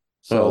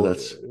 So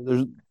that's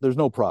there's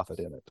no profit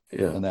in it,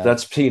 yeah. and that.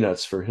 That's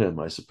peanuts for him,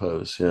 I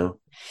suppose. Yeah.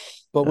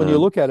 But when you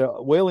Um, look at it,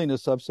 whaling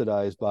is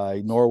subsidized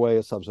by Norway,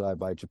 is subsidized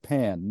by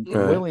Japan.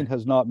 uh, Whaling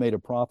has not made a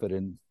profit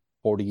in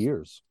 40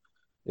 years.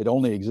 It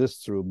only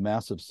exists through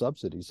massive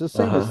subsidies. The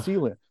same as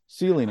uh-huh.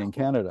 sealing in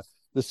Canada.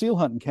 The seal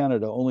hunt in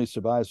Canada only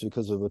survives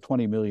because of a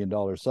 $20 million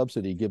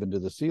subsidy given to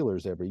the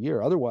sealers every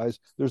year. Otherwise,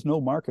 there's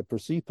no market for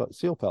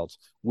seal pelts.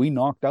 We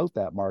knocked out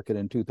that market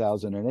in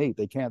 2008.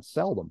 They can't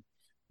sell them,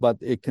 but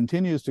it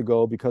continues to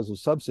go because of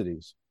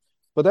subsidies.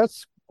 But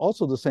that's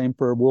also the same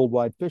for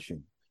worldwide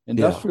fishing.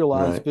 Yeah.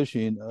 Right.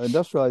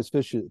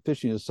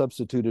 Fishing is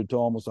substituted to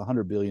almost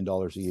 $100 billion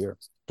a year.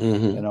 You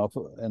Hmm. know,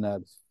 and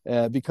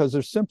that because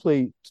there's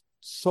simply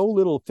so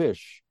little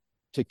fish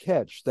to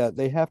catch that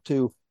they have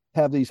to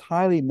have these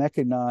highly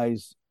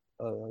mechanized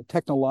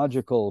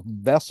technological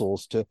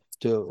vessels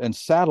and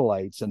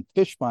satellites and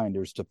fish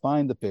finders to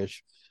find the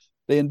fish.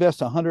 They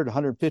invest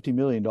 150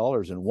 million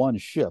dollars in one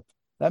ship.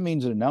 That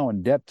means they're now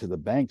in debt to the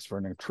banks for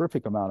a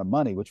terrific amount of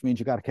money, which means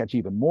you got to catch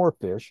even more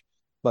fish.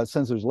 But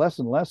since there's less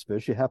and less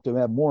fish, you have to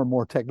have more and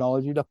more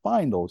technology to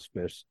find those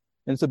fish.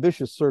 And it's a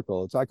vicious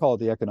circle. I call it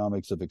the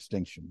economics of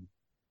extinction.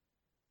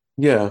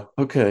 Yeah.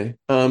 Okay.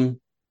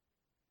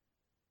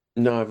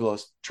 No, I've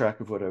lost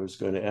track of what I was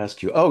going to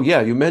ask you. Oh,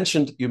 yeah, you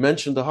mentioned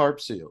the harp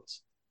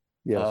seals,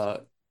 Yes.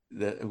 uh,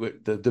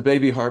 the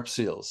baby harp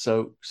seals.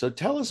 So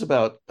tell us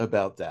about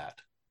that.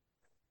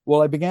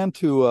 Well, I began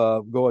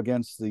to go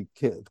against the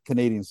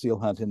Canadian seal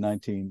hunt in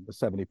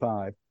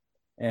 1975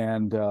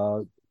 and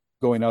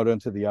going out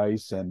into the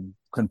ice and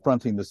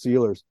confronting the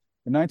sealers.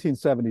 In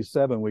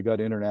 1977, we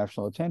got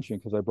international attention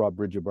because I brought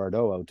Bridget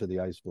Bardot out to the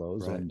ice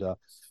floes, Right. and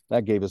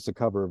that gave us the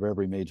cover of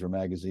every major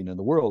magazine in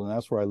the world. And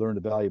that's where I learned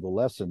a valuable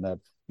lesson that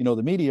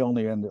the media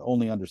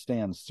only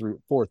understands through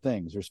four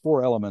things. There's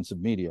four elements of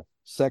media: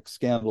 sex,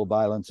 scandal,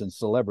 violence, and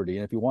celebrity.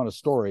 And if you want a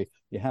story,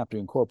 you have to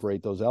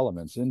incorporate those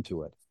elements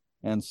into it.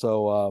 And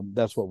so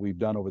that's what we've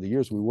done over the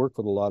years. We work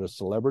with a lot of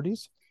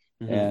celebrities,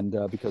 Hmm.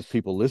 and because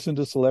people listen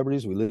to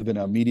celebrities, we live in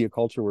a media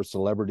culture where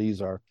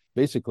celebrities are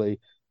basically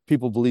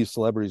people believe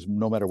celebrities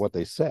no matter what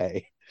they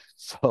say.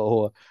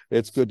 So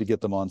it's good to get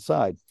them on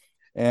side.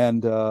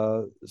 And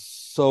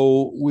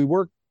so we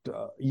worked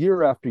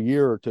year after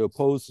year to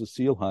oppose the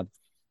seal hunt.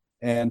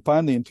 And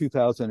finally, in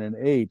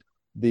 2008,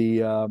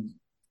 the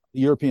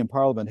European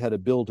Parliament had a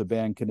bill to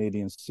ban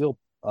Canadian seal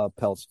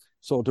pelts.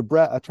 So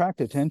to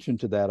attract attention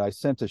to that, I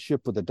sent a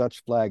ship with a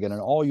Dutch flag and an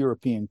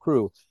all-European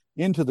crew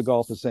into the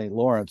Gulf of St.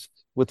 Lawrence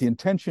with the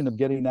intention of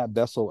getting that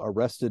vessel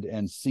arrested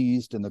and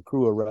seized and the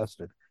crew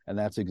arrested. And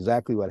that's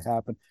exactly what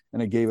happened.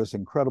 And it gave us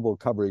incredible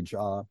coverage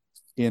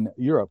in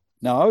Europe.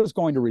 Now, I was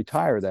going to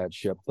retire that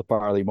ship, the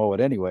Farley Mowat,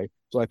 anyway.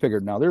 So I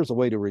figured, now there's a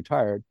way to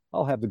retire it.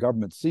 I'll have the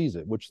government seize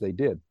it, which they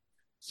did.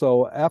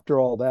 So after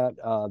all that,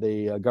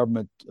 the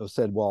government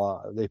said,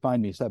 well, they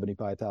fined me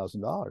 $75,000.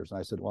 And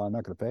I said, well, I'm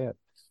not going to pay it.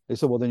 They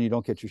said, well, then you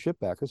don't get your ship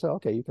back. I said,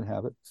 okay, you can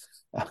have it.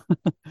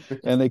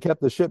 And they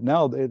kept the ship.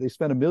 Now they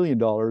spent $1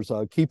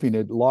 million keeping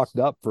it locked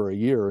up for a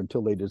year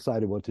until they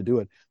decided what to do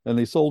it. And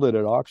they sold it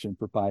at auction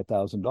for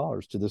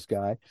 $5,000 to this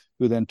guy,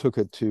 who then took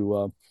it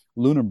to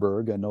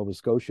Lunenburg in Nova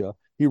Scotia.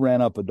 He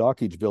ran up a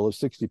dockage bill of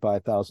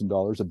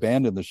 $65,000,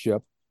 abandoned the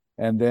ship,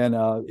 and then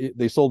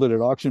they sold it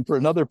at auction for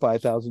another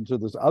 5,000 to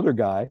this other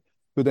guy,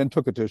 who then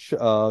took it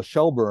to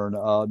Shelburne,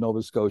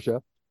 Nova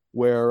Scotia,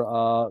 where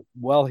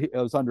while it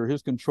was under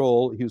his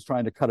control, he was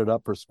trying to cut it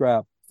up for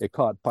scrap. It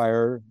caught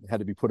fire, had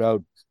to be put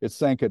out. It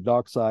sank at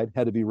dockside,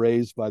 had to be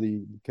raised by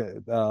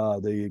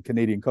the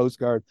Canadian Coast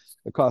Guard.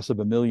 The cost of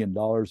 $1 million,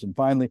 and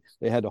finally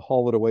they had to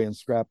haul it away and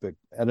scrap it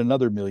at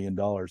another $1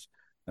 million.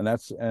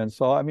 And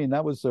so I mean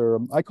that was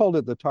I called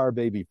it the Tar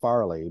Baby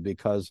Farley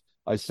because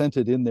I sent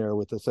it in there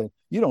with the saying,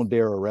 "You don't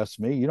dare arrest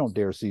me. You don't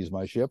dare seize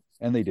my ship,"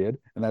 and they did,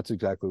 and that's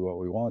exactly what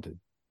we wanted.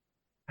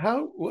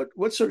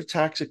 What sort of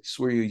tactics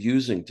were you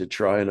using to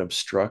try and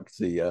obstruct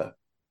the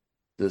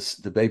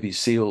baby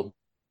seal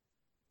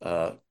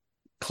uh,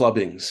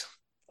 clubbings?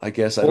 I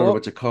guess I don't know Well,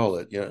 what to call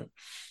it. Yeah.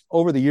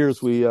 over the years,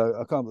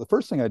 the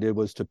first thing I did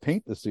was to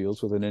paint the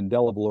seals with an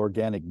indelible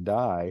organic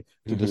dye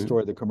to Hmm.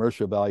 destroy the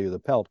commercial value of the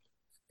pelt.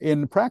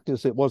 In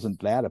practice, it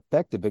wasn't that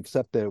effective,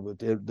 except that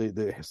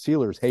the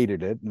sealers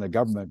hated it and the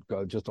government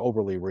just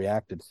overly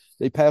reacted.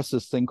 They passed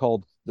this thing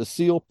called the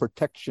Seal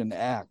Protection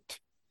Act,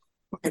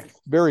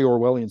 very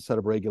Orwellian set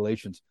of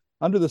regulations.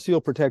 Under the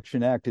Seal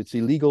Protection Act, it's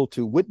illegal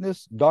to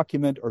witness,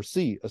 document, or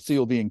see a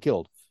seal being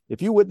killed.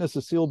 If you witness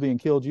a seal being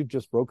killed, you've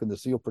just broken the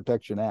Seal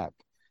Protection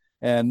Act.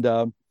 And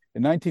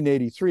in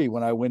 1983,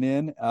 when I went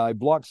in, I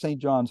blocked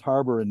St. John's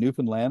Harbor in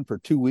Newfoundland for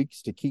 2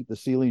 weeks to keep the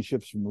sealing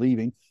ships from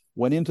leaving,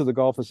 went into the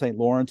Gulf of St.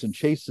 Lawrence and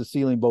chased the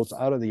sealing boats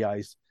out of the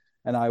ice.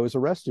 And I was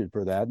arrested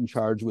for that and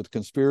charged with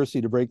conspiracy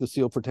to break the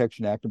SEAL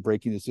Protection Act and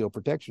breaking the SEAL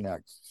Protection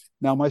Act.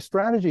 Now, my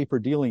strategy for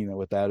dealing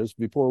with that is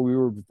before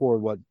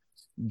what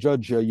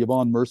Judge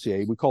Yvonne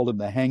Mercier, we called him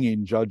the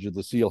hanging judge of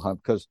the SEAL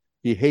hunt because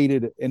he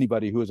hated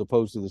anybody who was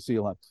opposed to the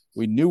SEAL hunt.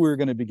 We knew we were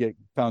going to get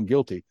found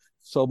guilty.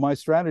 So my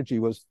strategy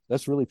was,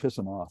 let's really piss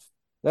him off.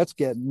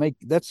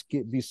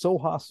 Be so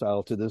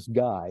hostile to this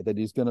guy that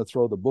he's going to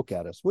throw the book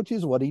at us, which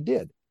is what he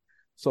did.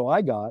 So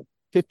I got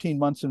 15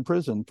 months in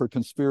prison for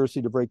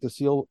conspiracy to break the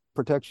SEAL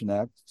Protection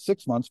Act,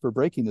 6 months for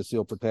breaking the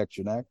SEAL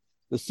Protection Act,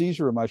 the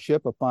seizure of my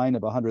ship, a fine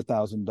of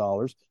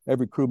 $100,000.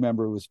 Every crew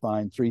member was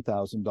fined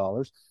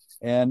 $3,000.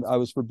 And I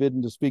was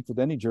forbidden to speak with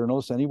any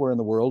journalist anywhere in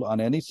the world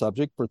on any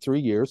subject for 3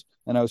 years.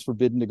 And I was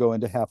forbidden to go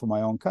into half of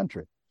my own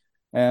country.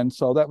 And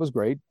so that was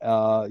great.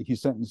 He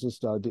sentenced us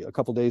a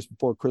couple of days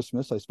before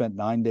Christmas. I spent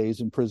 9 days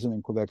in prison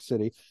in Quebec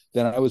City.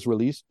 Then I was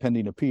released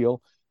pending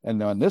appeal. And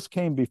when this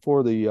came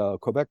before the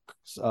Quebec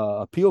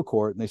appeal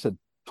court, and they said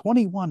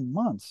 21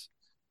 months,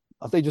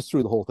 they just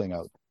threw the whole thing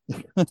out.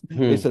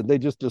 They said they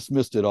just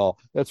dismissed it all.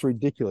 That's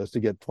ridiculous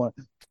to get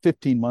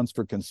 15 months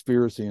for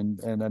conspiracy and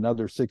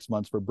another 6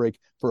 months for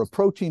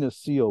approaching a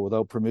seal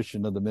without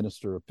permission of the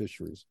Minister of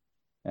Fisheries.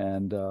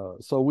 And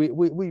so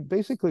we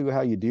basically,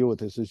 how you deal with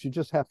this is you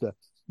just have to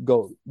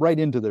go right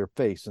into their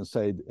face and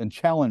say and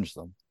challenge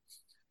them.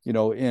 You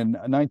know, in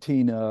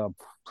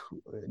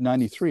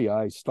 1993,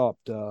 I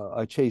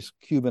chased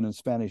Cuban and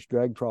Spanish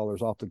drag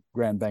trawlers off the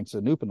Grand Banks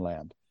of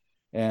Newfoundland.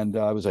 And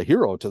I was a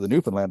hero to the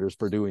Newfoundlanders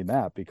for doing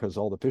that because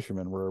all the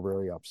fishermen were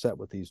very upset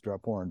with these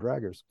foreign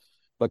draggers.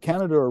 But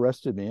Canada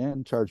arrested me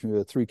and charged me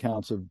with 3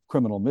 counts of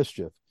criminal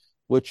mischief,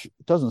 which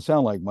doesn't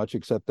sound like much,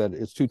 except that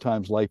it's 2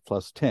 times life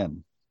plus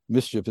 10.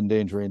 Mischief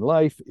endangering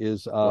life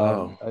is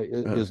Wow.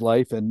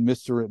 life, and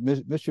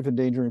mischief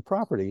endangering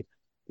property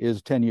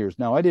is 10 years.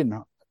 Now, I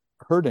didn't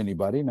hurt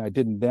anybody and I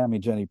didn't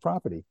damage any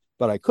property,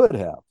 but I could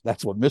have.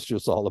 That's what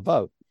mischief's all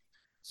about.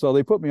 So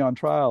they put me on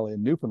trial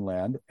in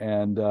Newfoundland,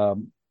 and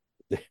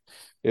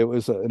it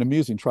was an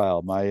amusing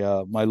trial.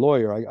 My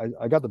lawyer,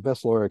 I got the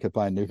best lawyer I could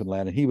find in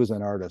Newfoundland, and he was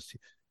an artist.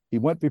 He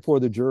went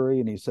before the jury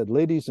and he said,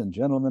 "Ladies and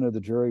gentlemen of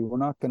the jury, we're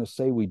not going to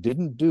say we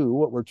didn't do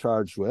what we're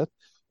charged with.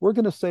 We're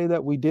going to say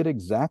that we did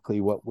exactly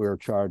what we're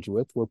charged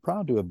with. We're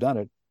proud to have done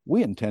it.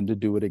 We intend to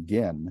do it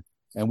again."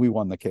 And we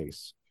won the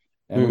case.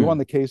 And we won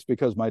the case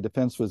because my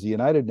defense was the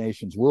United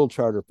Nations World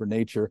Charter for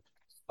Nature,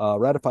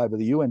 ratified by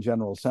the UN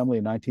General Assembly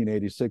in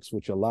 1986,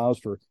 which allows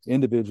for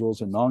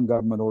individuals and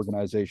non-government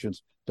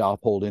organizations to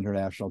uphold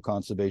international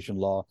conservation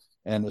law,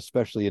 and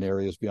especially in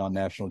areas beyond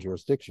national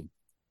jurisdiction.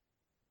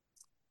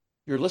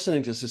 You're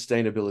listening to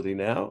Sustainability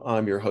Now.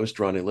 I'm your host,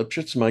 Ronnie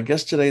Lipschitz. My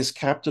guest today is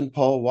Captain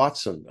Paul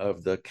Watson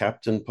of the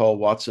Captain Paul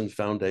Watson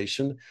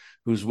Foundation,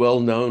 who's well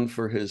known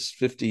for his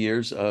 50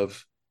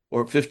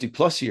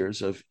 plus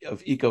years of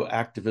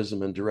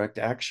eco-activism and direct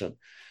action.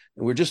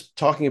 And we're just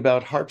talking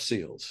about harp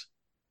seals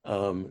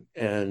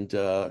and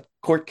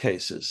court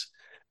cases.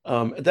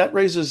 That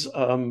raises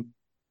one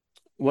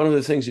of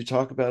the things you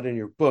talk about in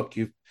your book.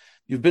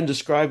 You've been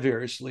described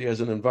variously as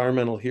an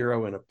environmental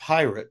hero and a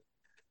pirate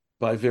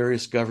by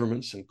various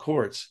governments and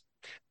courts,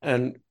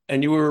 and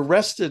you were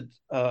arrested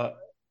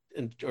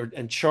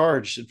and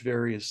charged at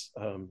various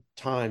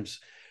times.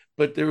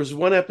 But there was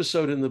one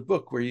episode in the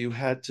book where you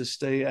had to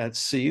stay at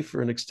sea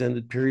for an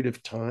extended period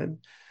of time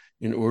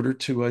in order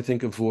to, I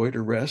think, avoid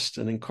arrest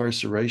and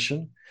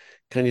incarceration.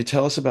 Can you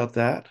tell us about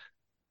that?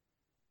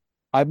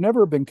 I've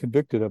never been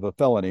convicted of a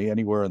felony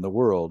anywhere in the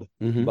world,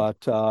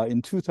 but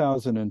in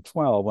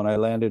 2012, when I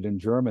landed in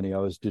Germany, I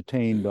was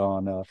detained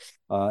on an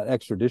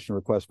extradition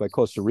request by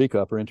Costa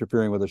Rica for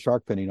interfering with a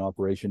shark finning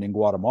operation in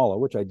Guatemala,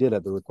 which I did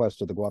at the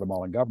request of the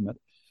Guatemalan government.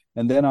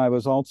 And then I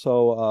was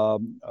also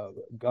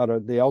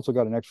they also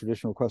got an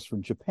extradition request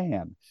from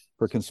Japan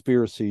for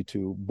conspiracy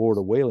to board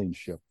a whaling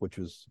ship, which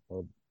was a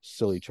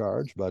silly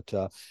charge. But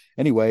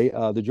anyway,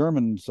 the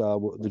German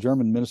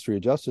Ministry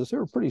of Justice, they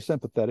were pretty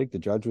sympathetic. The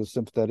judge was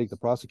sympathetic. The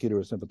prosecutor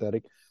was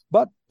sympathetic.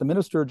 But the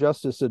Minister of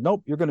Justice said,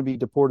 "Nope, you're going to be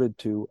deported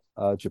to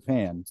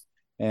Japan."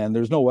 And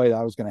there's no way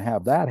I was going to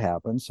have that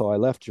happen. So I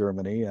left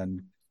Germany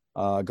and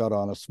got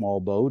on a small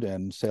boat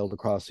and sailed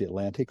across the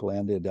Atlantic,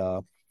 landed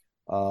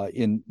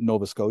in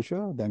Nova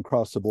Scotia, then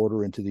crossed the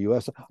border into the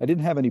U.S. I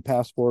didn't have any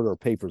passport or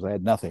papers. I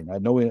had nothing. I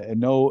had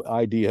no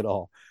ID at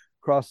all.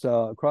 Crossed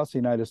the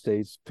United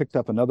States, picked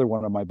up another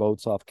one of my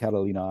boats off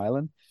Catalina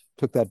Island,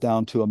 took that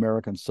down to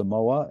American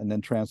Samoa, and then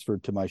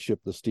transferred to my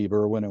ship, the Steve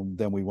Irwin, and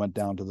then we went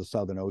down to the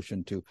Southern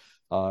Ocean to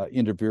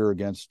interfere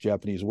against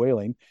Japanese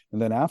whaling.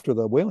 And then after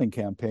the whaling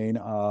campaign,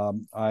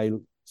 I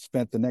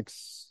spent the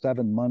next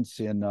 7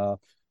 months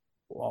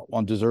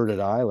on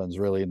deserted islands,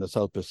 really, in the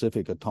South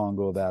Pacific, at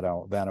Tonga,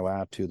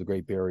 Vanuatu, the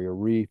Great Barrier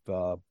Reef,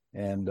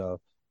 and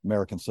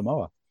American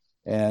Samoa.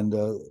 And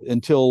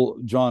until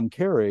John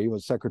Kerry,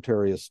 was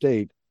Secretary of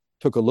State,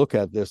 took a look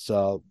at this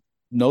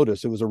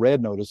notice. It was a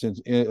red notice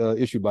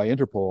issued by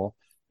Interpol.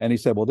 And he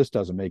said, well, this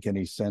doesn't make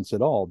any sense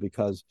at all,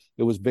 because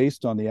it was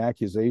based on the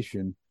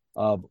accusation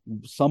of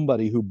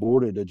somebody who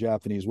boarded a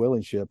Japanese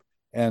whaling ship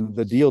And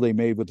the deal they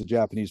made with the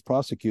Japanese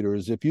prosecutor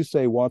is if you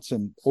say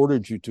Watson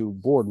ordered you to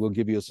board, we'll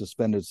give you a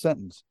suspended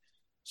sentence.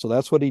 So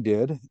that's what he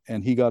did.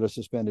 And he got a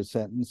suspended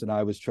sentence. And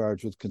I was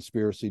charged with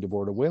conspiracy to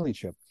board a whaling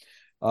ship.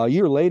 A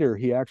year later,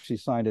 he actually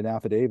signed an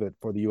affidavit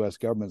for the U.S.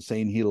 government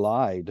saying he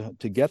lied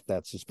to get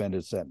that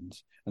suspended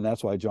sentence. And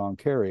that's why John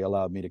Kerry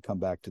allowed me to come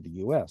back to the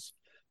U.S.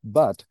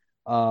 But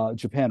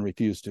Japan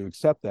refused to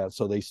accept that.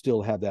 So they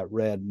still have that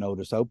red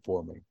notice out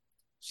for me.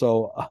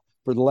 So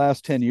for the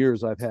last 10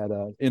 years, I've had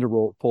an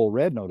Interpol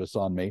red notice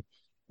on me.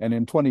 And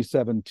in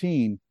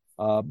 2017,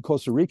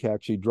 Costa Rica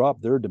actually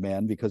dropped their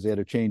demand because they had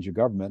a change of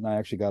government. And I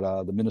actually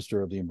got the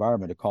Minister of the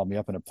Environment to call me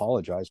up and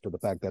apologize for the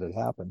fact that it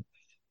happened.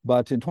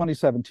 But in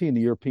 2017,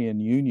 the European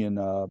Union,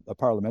 a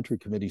parliamentary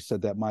committee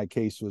said that my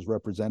case was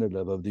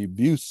representative of the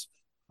abuse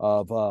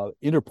of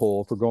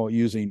Interpol for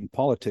using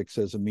politics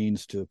as a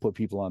means to put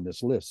people on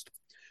this list.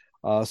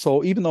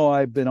 So even though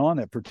I've been on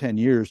it for 10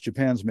 years,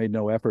 Japan's made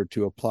no effort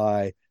to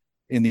apply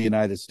in the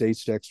United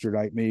States to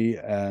extradite me,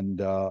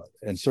 and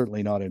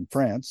certainly not in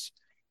France.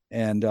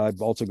 And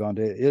I've also gone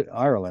to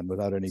Ireland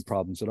without any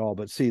problems at all.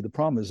 But see, the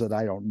problem is that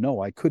I don't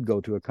know. I could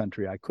go to a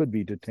country, I could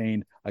be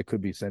detained, I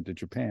could be sent to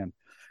Japan.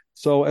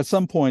 So at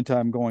some point,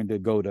 I'm going to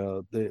go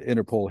to the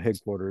Interpol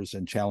headquarters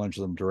and challenge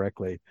them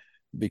directly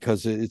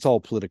because it's all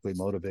politically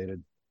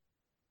motivated.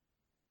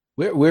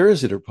 Where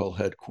is Interpol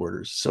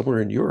headquarters? Somewhere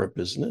in Europe,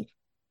 isn't it?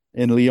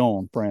 In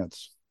Lyon,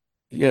 France.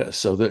 Yeah,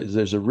 so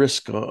there's a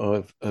risk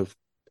of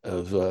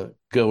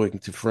going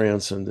to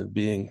France and then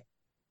being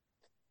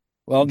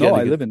Well, no,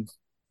 getting it.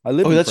 I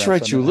live Oh, in that's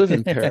France. right. I'm You live in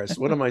in, Paris.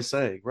 What am I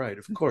saying? Right.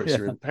 Of course, yeah.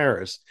 you're in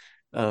Paris.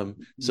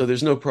 So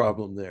there's no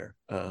problem there.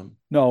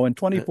 No, in Uh,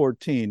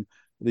 2014,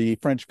 the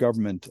French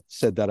government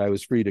said that I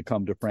was free to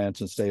come to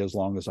France and stay as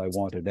long as I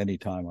wanted,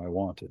 anytime I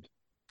wanted.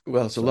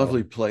 well, it's a So,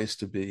 lovely place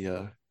to be,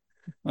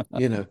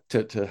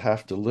 to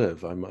have to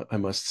live. I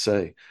must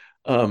say.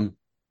 Um,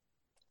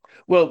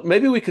 well,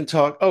 maybe we can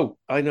talk. Oh,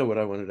 I know what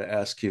I wanted to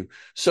ask you.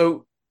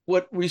 So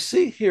what we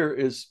see here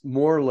is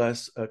more or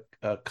less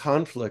a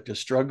conflict, a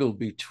struggle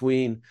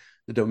between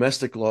the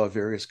domestic law of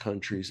various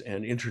countries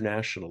and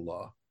international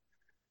law.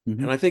 mhm.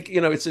 And I think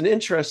it's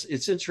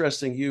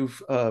interesting. You're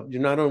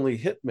not only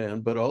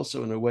hitman but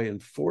also in a way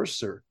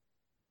enforcer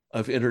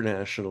of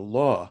international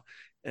law.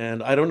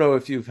 And I don't know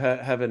if you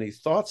have any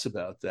thoughts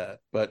about that,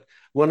 but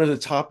one of the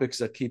topics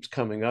that keeps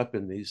coming up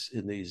in these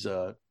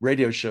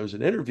radio shows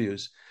and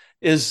interviews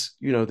is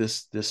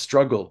this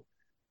struggle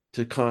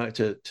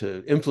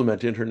to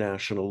implement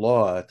international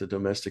law at the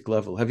domestic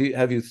level. Have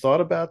you thought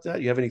about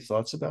that? You have any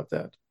thoughts about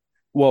that?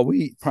 Well,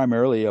 we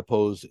primarily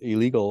oppose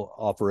illegal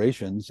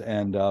operations,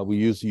 and we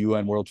use the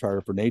UN World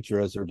Charter for Nature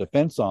as our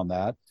defense on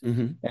that.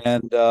 Mm-hmm.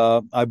 And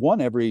I've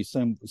won every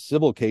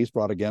civil case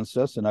brought against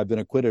us, and I've been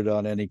acquitted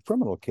on any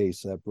criminal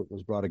case that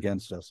was brought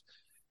against us.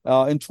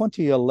 In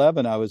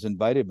 2011, I was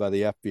invited by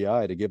the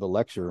FBI to give a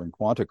lecture in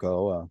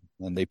Quantico,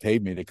 and they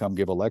paid me to come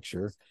give a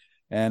lecture.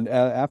 And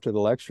after the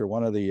lecture,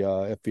 one of the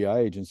FBI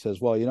agents says,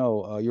 "Well,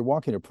 you're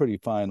walking a pretty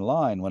fine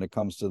line when it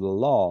comes to the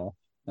law."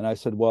 And I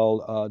said,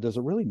 "Well, does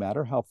it really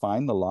matter how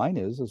fine the line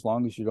is as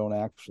long as you don't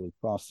actually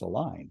cross the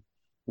line?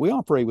 We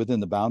operate within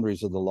the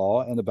boundaries of the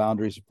law and the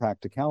boundaries of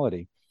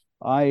practicality."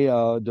 I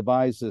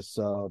devised this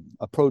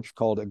approach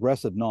called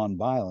aggressive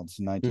nonviolence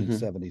in Mm-hmm.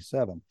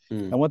 1977. Mm.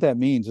 And what that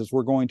means is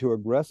we're going to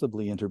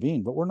aggressively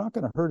intervene, but we're not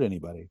going to hurt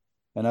anybody.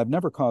 And I've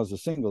never caused a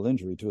single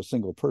injury to a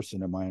single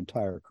person in my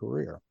entire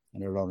career,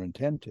 and I don't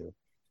intend to.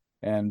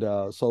 And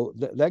so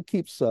that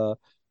keeps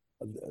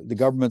the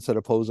governments that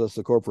oppose us,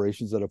 the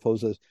corporations that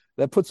oppose us,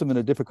 that puts them in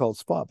a difficult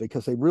spot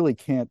because they really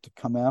can't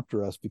come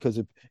after us. Because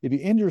if you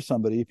injure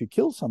somebody, if you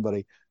kill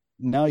somebody,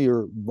 now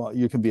you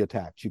can be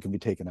attacked, you can be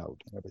taken out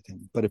and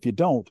everything. But if you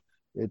don't,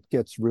 it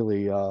gets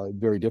really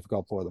very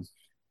difficult for them.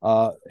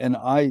 And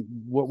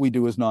what we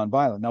do is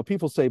nonviolent. Now,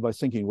 people say by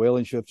sinking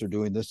whaling ships or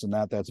doing this and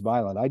that, that's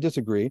violent. I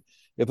disagree.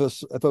 If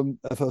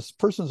a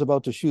person's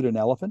about to shoot an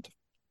elephant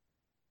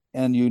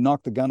and you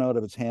knock the gun out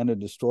of its hand and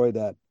destroy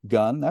that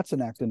gun, that's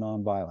an act of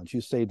nonviolence. You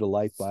saved a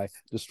life by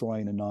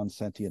destroying a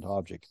non-sentient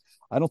object.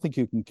 I don't think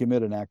you can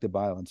commit an act of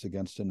violence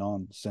against a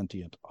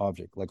non-sentient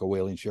object like a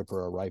whaling ship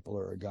or a rifle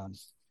or a gun,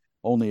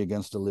 only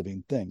against a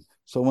living thing.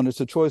 So when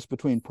it's a choice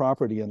between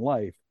property and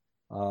life,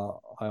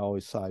 I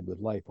always side with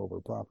life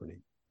over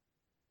property.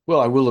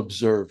 Well, I will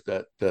observe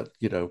that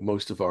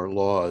most of our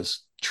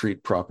laws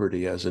treat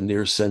property as a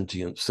near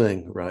sentient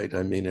thing, right?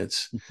 I mean,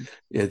 it's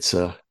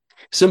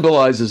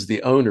symbolizes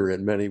the owner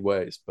in many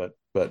ways, but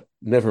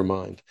never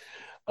mind.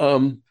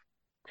 Um,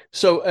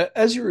 so,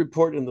 as you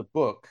report in the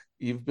book,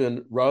 you've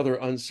been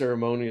rather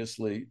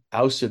unceremoniously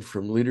ousted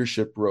from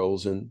leadership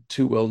roles in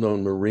two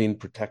well-known marine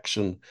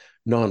protection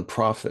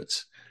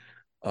nonprofits.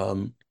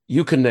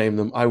 You can name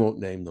them; I won't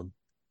name them.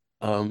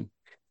 Um,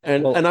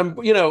 and Well, I'm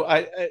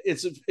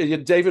it's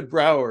David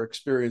Brower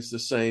experienced the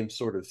same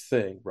sort of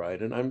thing,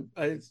 right? And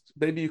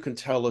maybe you can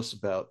tell us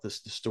about the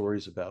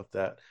stories about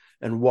that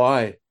and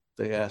why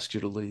they asked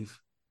you to leave.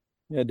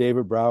 yeah,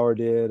 David Brower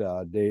did.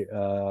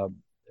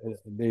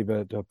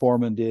 David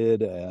Foreman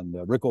did, and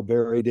Rick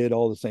O'Berry did.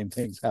 All the same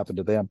things happened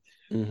to them.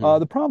 Hmm.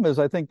 The problem is,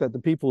 I think that the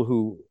people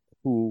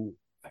who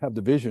have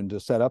the vision to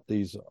set up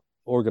these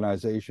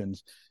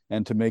organizations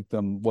and to make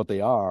them what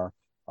they are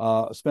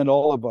spend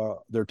all of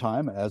their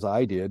time, as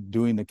I did,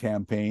 doing the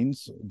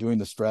campaigns, doing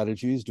the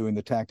strategies, doing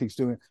the tactics,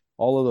 doing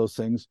all of those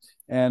things.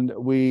 And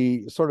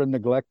we sort of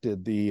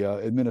neglected the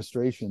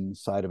administration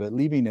side of it,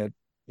 leaving it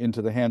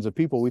into the hands of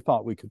people we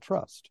thought we could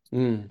trust.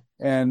 Mm.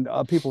 And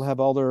people have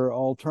all their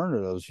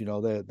alternatives.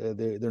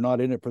 They're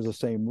not in it for the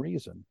same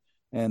reason.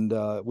 And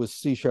with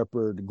Sea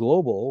Shepherd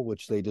Global,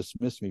 which they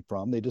dismissed me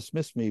from, they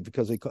dismissed me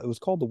because it was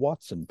called the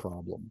Watson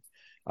problem.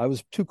 I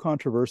was too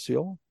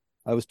controversial.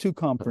 I was too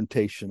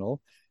confrontational,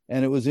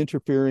 and it was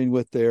interfering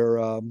with their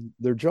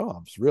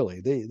jobs. Really,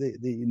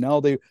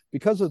 they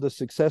because of the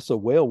success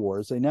of Whale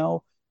Wars, they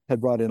now had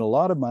brought in a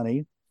lot of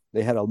money.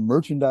 They had a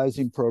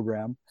merchandising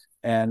program,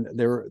 and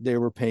they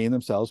were paying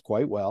themselves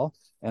quite well.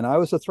 And I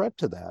was a threat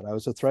to that. I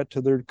was a threat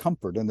to their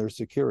comfort and their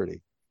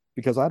security,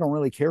 because I don't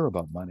really care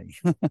about money.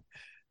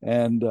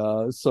 And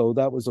so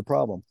that was a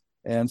problem.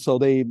 And so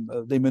they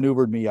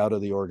maneuvered me out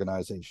of the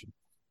organization.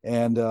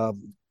 And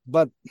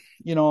but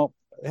you know,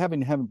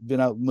 having been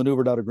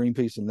maneuvered out of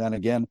Greenpeace, and then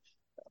again,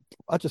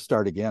 I'll just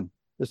start again.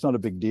 It's not a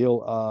big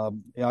deal.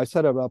 I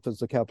set it up as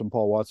the Captain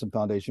Paul Watson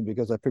Foundation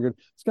because I figured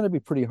it's going to be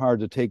pretty hard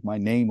to take my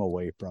name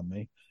away from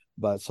me.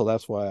 But so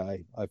that's why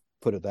I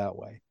put it that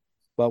way.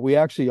 But we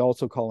actually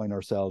also calling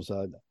ourselves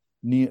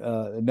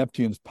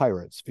Neptune's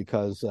Pirates,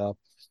 because the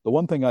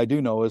one thing I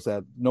do know is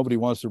that nobody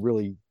wants to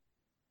really,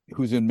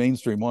 who's in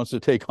mainstream, wants to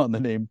take on the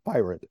name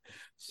pirate.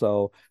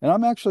 So, and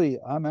I'm actually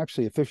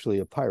officially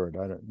a pirate.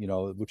 I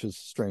don't, which is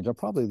strange. I'm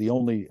probably the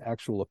only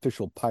actual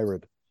official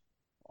pirate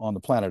on the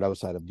planet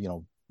outside of,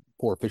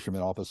 poor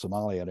fishermen off of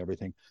Somalia and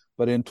everything.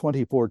 But in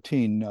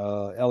 2014,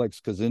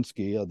 Alex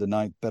Kaczynski of the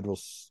Ninth Federal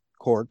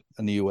Court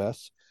in the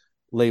U.S.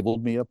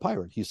 labeled me a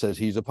pirate. He says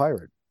he's a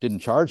pirate. Didn't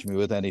charge me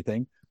with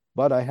anything,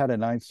 but I had a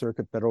Ninth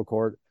Circuit Federal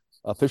Court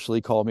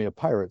officially call me a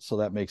pirate, so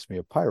that makes me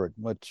a pirate,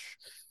 which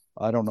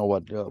I don't know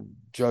what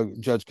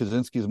Judge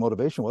Kaczynski's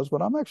motivation was,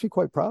 but I'm actually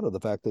quite proud of the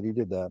fact that he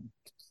did that.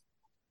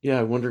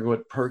 Yeah, I'm wondering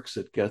what perks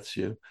it gets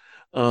you.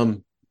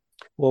 Um,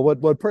 Well,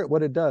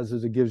 what it does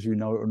is it gives you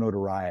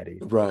notoriety,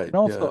 right.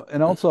 Yeah.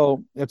 and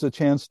also it's a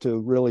chance to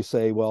really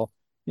say, well,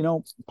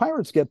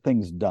 pirates get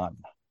things done.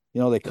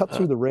 They cut Uh,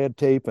 through the red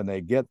tape and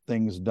they get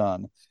things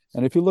done.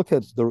 And if you look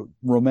at the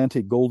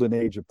romantic golden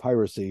age of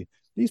piracy,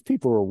 these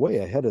people were way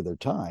ahead of their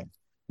time.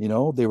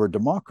 They were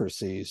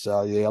democracies.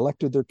 They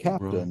elected their right.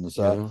 captains.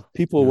 Yeah.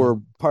 People Yeah.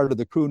 were part of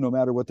the crew no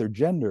matter what their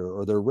gender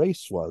or their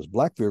race was.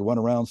 Blackbeard went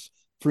around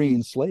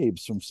freeing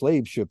slaves from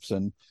slave ships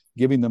and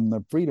giving them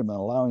the freedom and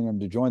allowing them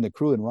to join the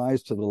crew and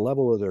rise to the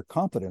level of their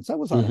competence. That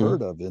was Hmm.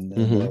 unheard of Hmm.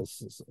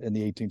 in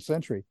the 18th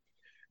century.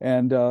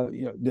 And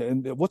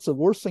and what's the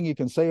worst thing you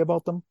can say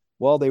about them?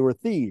 Well, they were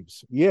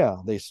thieves. Yeah,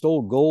 they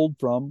stole gold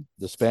from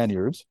the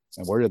Spaniards.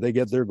 And where did they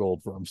get their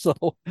gold from? So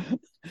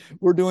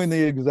we're doing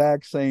the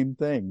exact same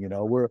thing.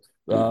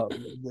 Uh,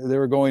 they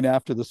were going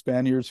after the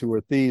Spaniards who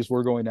were thieves.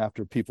 We're going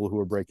after people who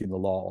are breaking the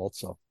law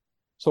also.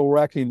 So we're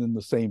acting in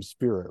the same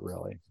spirit,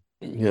 really.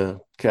 Yeah.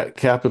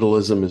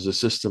 Capitalism is a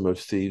system of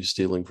thieves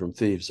stealing from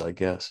thieves, I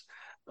guess.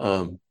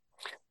 Um,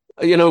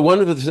 one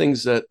of the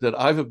things that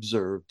I've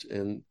observed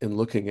in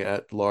looking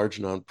at large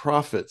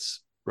nonprofits,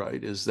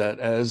 right, is that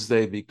as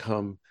they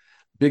become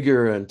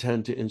bigger and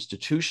tend to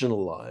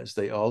institutionalize,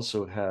 they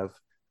also have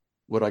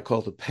what I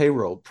call the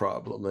payroll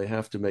problem. They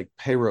have to make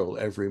payroll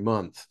every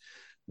month,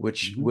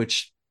 which Mm-hmm.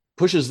 which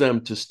pushes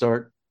them to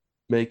start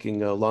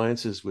making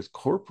alliances with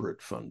corporate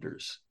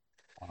funders.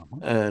 Uh-huh.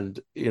 And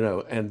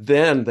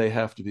then they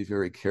have to be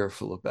very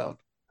careful about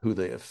who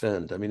they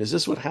offend. I mean, is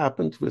this what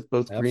happened with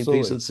both Greenpeace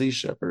Absolutely. and Sea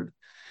Shepherd?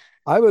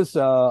 I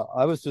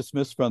was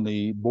dismissed from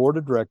the board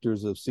of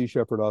directors of Sea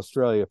Shepherd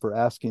Australia for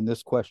asking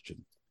this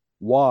question: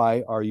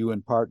 why are you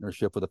in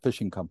partnership with a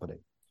fishing company?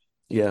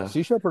 Yeah.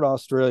 Sea Shepherd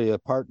Australia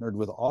partnered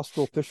with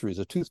Austral Fisheries,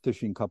 a tooth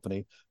fishing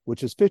company,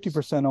 which is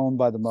 50% owned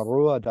by the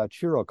Marua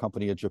Daichiro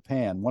Company of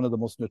Japan, one of the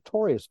most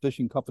notorious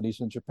fishing companies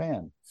in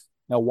Japan.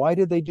 Now, why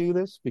did they do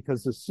this?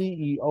 Because the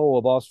CEO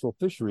of Austral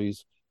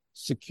Fisheries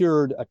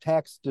secured a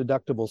tax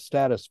deductible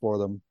status for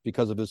them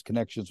because of his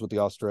connections with the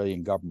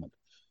Australian government.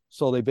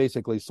 So they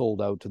basically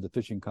sold out to the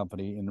fishing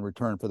company in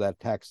return for that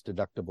tax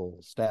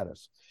deductible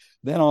status.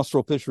 Then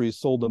Austral Fisheries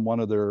sold them one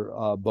of their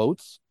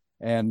boats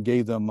and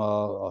gave them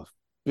a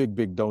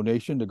big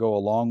donation to go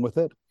along with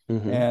it.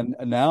 Hmm. And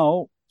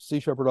now Sea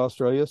Shepherd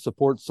Australia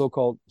supports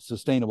so-called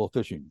sustainable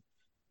fishing.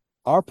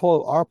 Our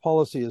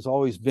policy has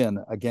always been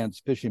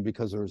against fishing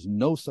because there is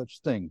no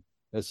such thing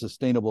as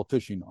sustainable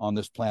fishing on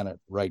this planet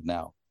right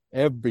now.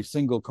 Every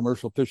single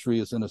commercial fishery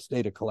is in a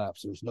state of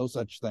collapse. There's no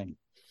such thing.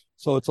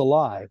 So it's a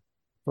lie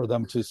for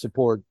them to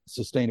support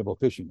sustainable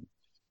fishing.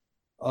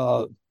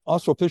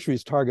 Austral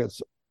Fisheries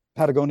targets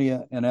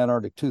Patagonia and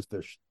Antarctic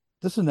toothfish.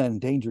 This is an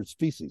endangered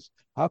species.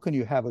 How can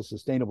you have a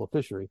sustainable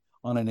fishery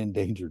on an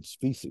endangered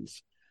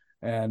species?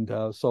 And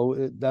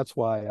that's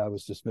why I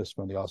was dismissed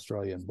from the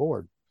Australian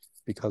board.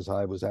 because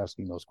I was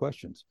asking those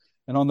questions.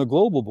 And on the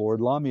global board,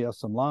 Lamia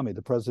Samlami,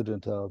 the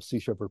president of Sea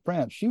Shepherd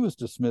France, she was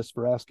dismissed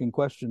for asking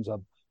questions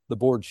of the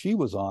board she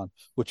was on,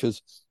 which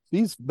is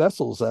these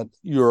vessels that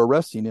you're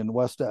arresting in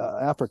West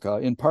Africa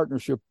in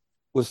partnership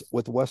with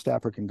West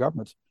African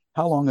governments.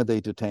 How long are they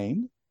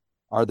detained?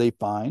 Are they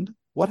fined?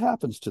 What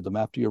happens to them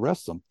after you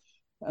arrest them?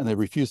 And they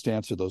refuse to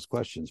answer those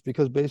questions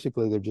because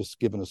basically they're just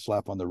given a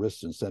slap on the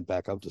wrist and sent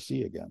back out to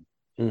sea again.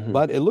 Mm-hmm.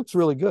 But it looks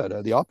really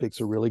good. The optics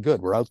are really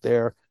good. We're out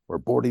there, we're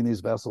boarding these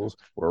vessels,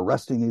 we're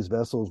arresting these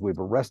vessels. We've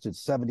arrested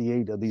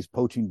 78 of these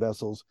poaching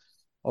vessels.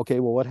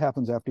 Okay, well, what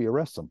happens after you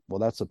arrest them? Well,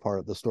 that's a part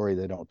of the story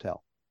they don't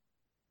tell.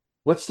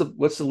 What's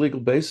the legal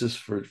basis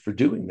for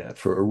doing that,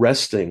 for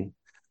arresting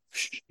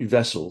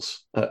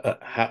vessels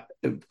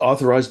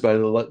authorized by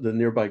the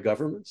nearby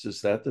governments?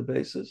 Is that the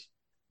basis?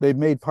 They've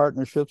made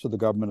partnerships with the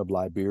government of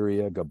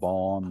Liberia,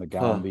 Gabon, the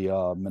Huh. Gambia,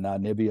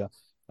 Namibia.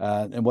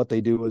 And what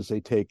they do is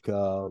they take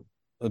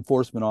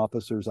enforcement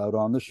officers out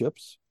on the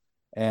ships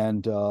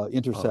and Oh,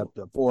 intercept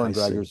I foreign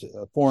see. draggers,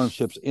 foreign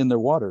ships in their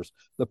waters.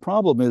 The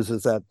problem is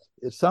that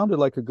it sounded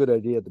like a good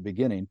idea at the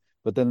beginning,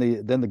 but then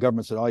the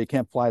government said, "Oh, you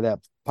can't fly that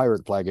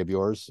pirate flag of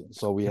yours,"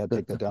 so we had to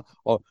take that down.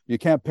 "Oh, you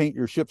can't paint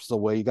your ships the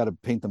way you got to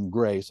paint them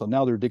gray." So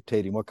now they're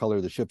dictating what color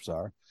the ships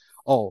are.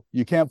 "Oh,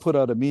 you can't put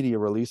out a media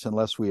release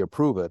unless we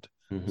approve it."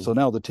 Mm-hmm. So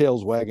now the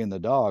tail's wagging the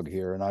dog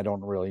here, and I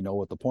don't really know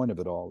what the point of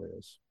it all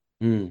is.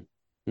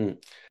 Mm-hmm.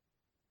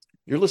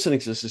 You're listening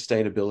to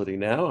Sustainability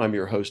Now. I'm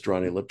your host,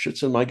 Ronnie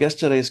Lipschitz, and my guest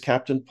today is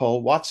Captain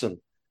Paul Watson,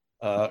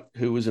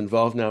 who is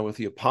involved now with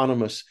the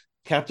eponymous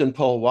Captain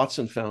Paul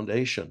Watson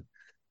Foundation,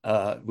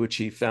 which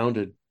he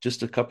founded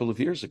just a couple of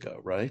years ago,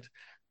 right?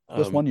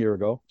 Just Um, 1 year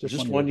ago. Just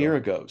just 1 year 1 year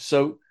ago.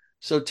 ago.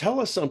 So tell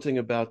us something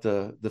about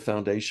the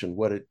foundation,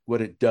 what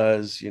it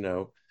does,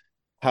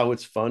 how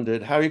it's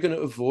funded, how you're going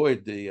to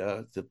avoid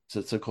the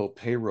so-called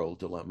payroll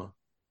dilemma.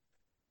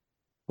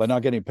 But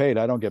not getting paid,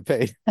 I don't get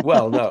paid.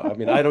 Well, no, I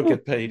mean I don't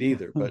get paid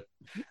either, but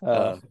uh,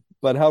 uh,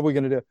 but how are we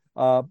going to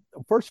do?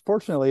 First,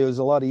 fortunately, it was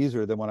a lot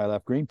easier than when I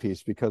left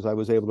Greenpeace because I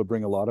was able to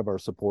bring a lot of our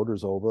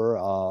supporters over,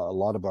 a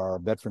lot of our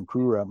veteran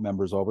crew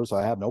members over. So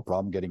I have no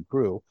problem getting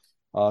crew.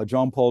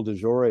 John Paul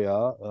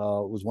DeJoria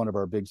was one of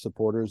our big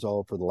supporters.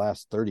 For the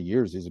last 30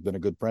 years, he's been a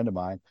good friend of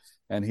mine.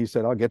 And he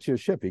said, "I'll get you a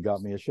ship." He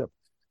got me a ship.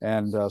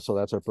 And so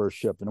that's our first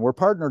ship. And we're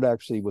partnered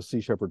actually with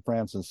Sea Shepherd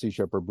France and Sea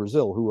Shepherd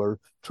Brazil, who are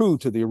true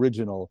to the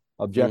original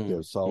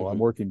objectives. So I'm mm-hmm.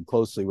 working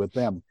closely with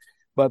them.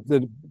 But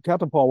the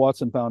Captain Paul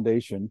Watson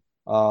Foundation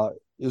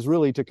is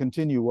really to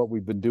continue what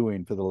we've been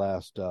doing for the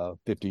last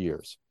 50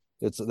 years.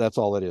 That's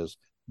all it is.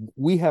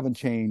 We haven't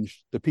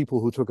changed. The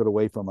people who took it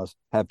away from us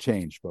have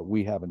changed, but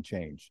we haven't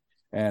changed.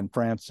 And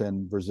France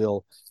and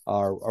Brazil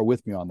are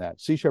with me on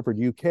that. Sea Shepherd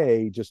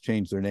UK just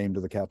changed their name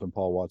to the Captain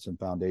Paul Watson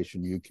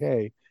Foundation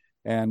UK,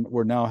 and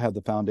we now have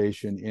the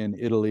foundation in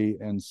Italy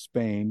and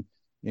Spain,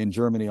 in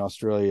Germany,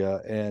 Australia,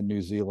 and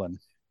New Zealand,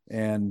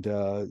 and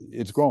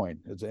it's growing.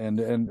 And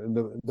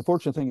the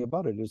fortunate thing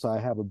about it is I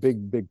have a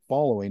big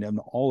following in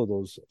all of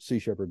those Sea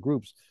Shepherd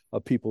groups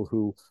of people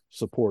who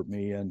support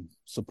me and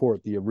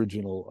support the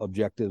original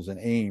objectives and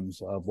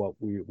aims of what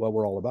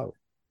we're all about.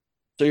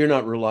 So you're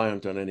not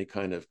reliant on any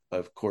kind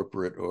of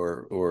corporate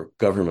or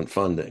government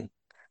funding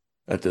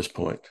at this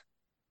point.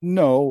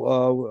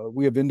 No,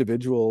 we have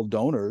individual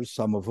donors,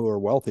 some of who are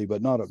wealthy,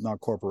 but not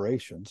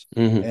corporations,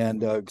 Mm-hmm.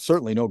 and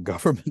certainly no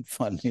government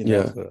funding.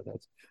 Yeah.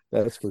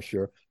 That's for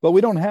sure. But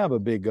we don't have a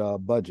big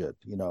budget,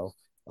 Uh,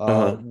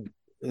 Uh-huh.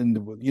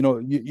 and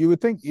you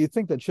would think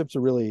that ships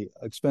are really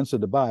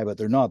expensive to buy, but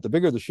they're not. The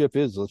bigger the ship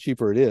is, the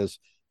cheaper it is.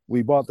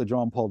 We bought the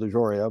John Paul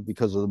DeJoria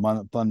because of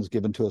the funds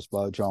given to us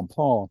by John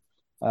Paul,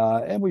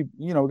 and we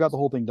got the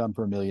whole thing done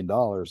for $1 million.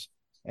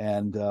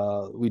 And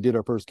we did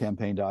our first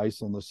campaign to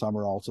Iceland this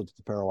summer, also to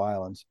the Faroe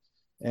Islands.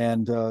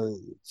 And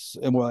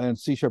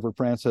Sea Shepherd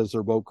France has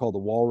their boat called the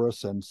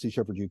Walrus, and Sea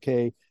Shepherd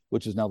UK,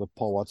 which is now the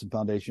Paul Watson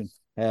Foundation,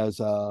 has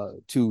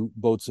two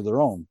boats of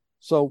their own.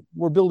 So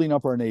we're building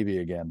up our navy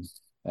again,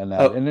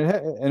 Oh,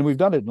 and we've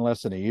done it in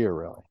less than a year,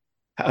 really.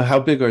 how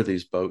big are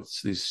these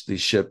boats,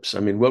 these ships? I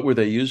mean, what were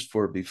they used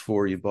for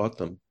before you bought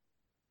them?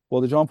 Well,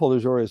 the Jean Paul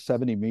DeJour is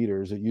 70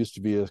 meters. It used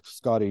to be a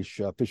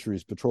Scottish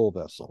fisheries patrol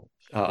vessel.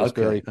 It's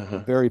Okay. very, Uh-huh.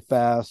 very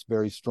fast,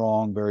 very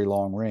strong, very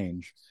long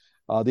range.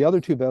 The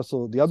other three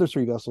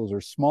vessels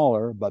are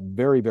smaller, but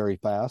very, very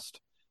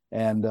fast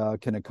and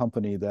can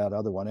accompany that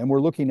other one. And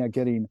we're looking at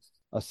getting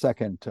a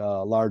second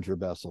larger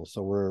vessel.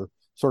 So we're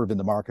sort of in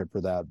the market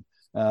for that.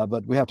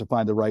 But we have to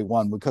find the right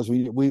one because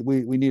we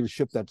need a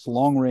ship that's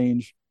long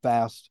range,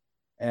 fast,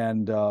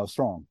 and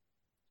strong,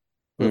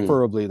 Mm.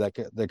 preferably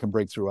that can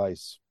break through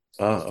ice.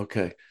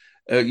 Okay.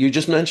 You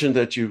just mentioned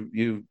that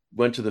you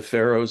went to the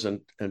Faroes and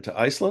to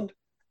Iceland.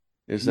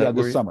 Is Yeah, that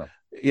where this summer.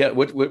 yeah,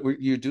 what were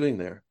you doing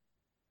there?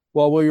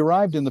 Well, we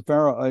arrived in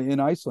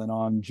Iceland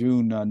on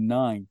June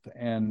 9th,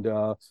 and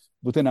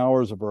within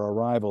hours of our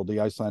arrival, the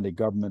Icelandic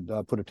government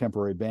put a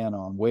temporary ban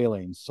on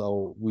whaling.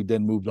 So we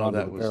then moved Oh, on to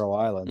that the was Faroe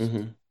Islands.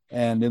 mm-hmm.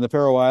 And in the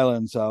Faroe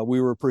Islands,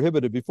 we were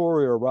prohibited before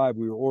we arrived.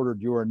 We were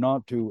ordered you are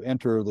not to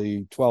enter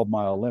the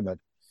 12-mile limit.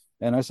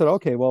 And I said,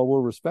 okay, well,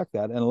 we'll respect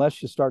that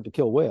unless you start to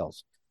kill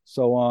whales.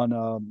 So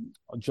on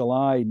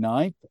July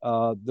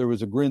 9th, there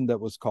was a grin that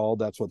was called.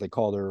 That's what they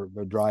call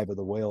their drive of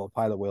the whale,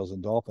 pilot whales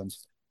and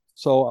dolphins.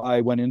 So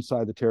I went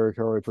inside the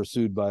territory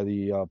pursued by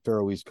the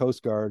Faroese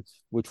Coast Guard,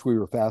 which we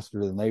were faster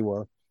than they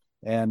were.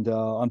 And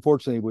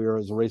unfortunately, we were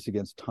as a race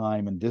against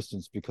time and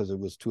distance because it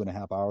was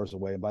 2.5 hours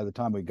away. And by the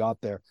time we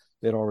got there,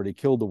 they'd already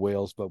killed the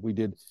whales, but we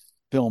did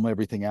film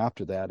everything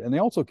after that. And they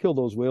also killed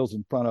those whales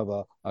in front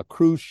of a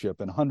cruise ship,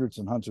 and hundreds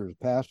of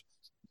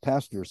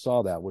passengers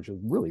saw that, which was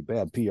really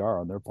bad PR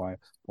on their part.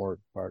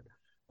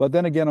 But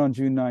then again, on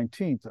June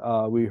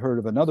 19th, we heard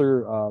of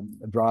another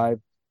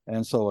drive.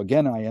 And so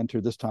again, I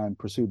entered, this time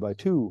pursued by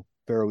two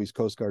Faroese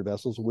Coast Guard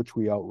vessels, which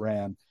we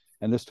outran.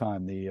 And this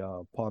time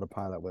the pod of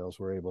pilot whales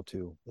were able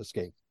to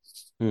escape.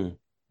 Hmm.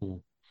 Hmm.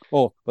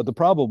 Oh, but the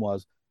problem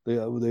was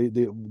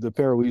the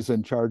Faroese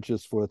then charged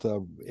us with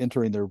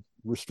entering their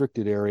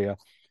restricted area,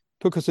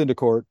 took us into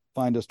court,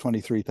 fined us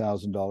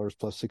 $23,000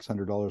 plus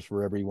 $600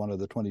 for every one of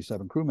the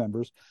 27 crew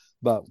members,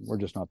 but we're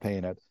just not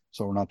paying it,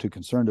 so we're not too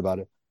concerned about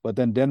it. But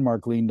then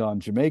Denmark leaned on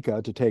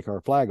Jamaica to take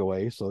our flag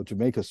away, so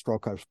Jamaica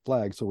struck our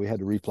flag, so we had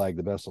to reflag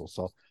the vessel.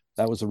 So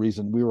that was the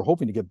reason. We were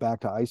hoping to get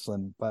back to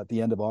Iceland at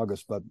the end of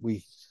August, but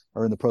we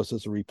are in the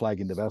process of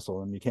reflagging the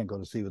vessel, and you can't go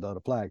to sea without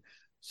a flag.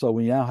 So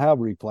we now have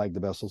reflagged the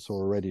vessel, so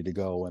we're ready to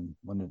go, and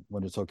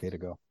when it's okay to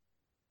go.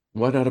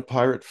 Why not a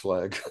pirate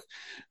flag?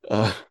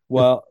 Uh,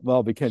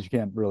 Well, because you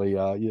can't really,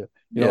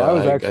 yeah, I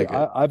was I actually,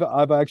 get.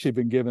 I've actually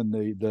been given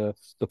the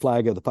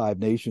flag of the Five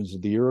Nations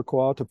of the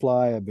Iroquois to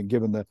fly. I've been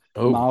given the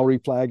Oh, Maori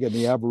flag and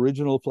the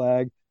Aboriginal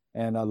flag,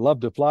 and I love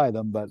to fly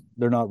them, but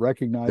they're not they're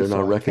recognized, so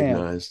not I can't.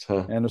 recognized,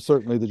 huh? And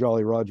certainly the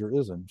Jolly Roger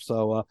isn't.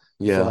 So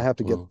Yeah. Oh. I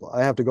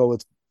have to go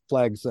with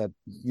flags that,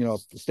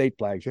 state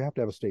flags. You have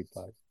to have a state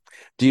flag.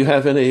 Do you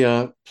have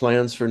any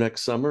plans for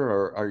next summer,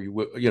 or are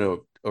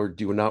or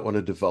do you not want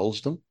to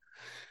divulge them?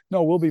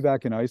 No, we'll be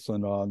back in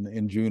Iceland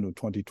in June of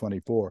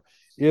 2024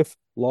 if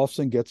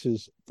Lofson gets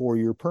his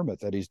 4-year permit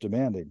that he's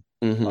demanding.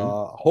 Hmm.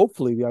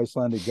 Hopefully, the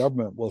Icelandic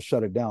government will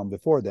shut it down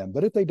before then.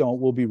 But if they don't,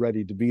 we'll be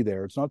ready to be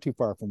there. It's not too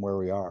far from where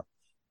we are.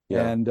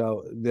 Yeah. And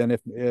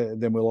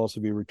then we'll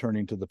also be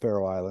returning to the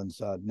Faroe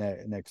Islands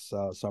next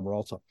summer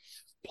also.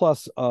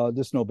 Plus,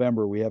 this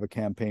November we have a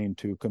campaign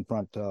to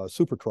confront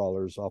super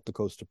trawlers off the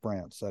coast of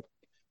France that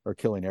are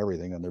killing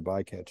everything on their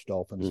bycatch,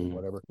 dolphins and Hmm.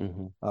 whatever.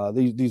 Hmm.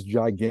 These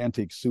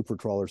gigantic super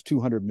trawlers,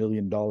 $200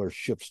 million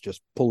ships,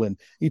 just pull in.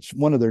 Each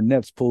one of their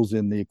nets pulls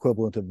in the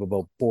equivalent of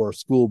about 4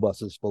 school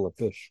buses full of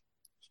fish.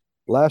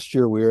 Last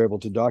year, we were able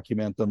to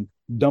document them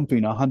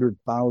dumping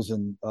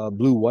 100,000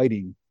 blue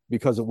whiting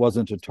because it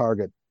wasn't a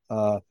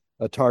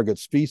target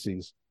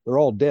species. They're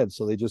all dead,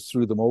 so they just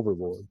threw them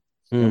overboard.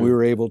 And Hmm. we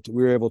were able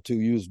to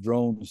use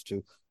drones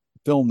to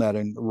film that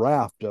and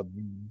raft of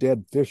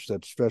dead fish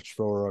that stretched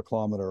for a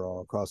kilometer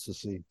across the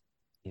sea.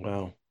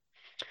 Wow.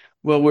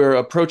 Well, we're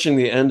approaching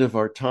the end of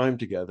our time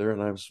together, and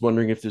I was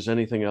wondering if there's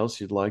anything else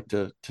you'd like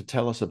to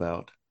tell us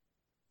about.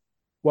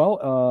 Well,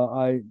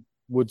 I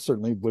would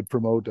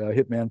promote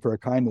Hitman for a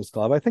Kindness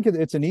Club. I think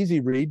it's an easy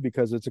read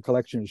because it's a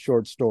collection of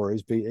short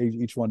stories,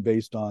 each one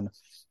based on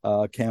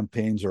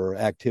campaigns or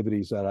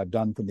activities that I've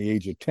done from the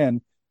age of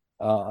 10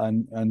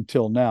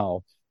 until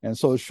now. And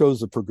so it shows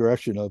the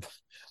progression of,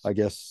 I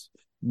guess,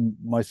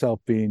 myself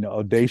being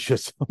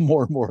audacious,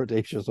 more and more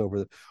audacious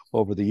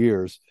over the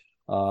years.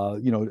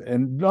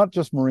 And not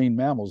just marine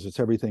mammals. It's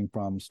everything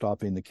from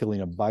stopping the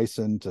killing of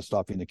bison to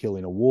stopping the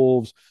killing of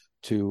wolves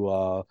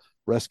to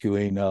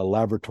rescuing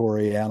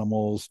laboratory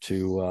animals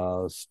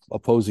to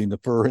opposing the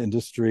fur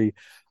industry.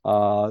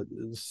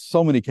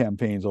 So many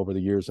campaigns over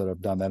the years that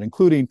I've done that,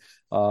 including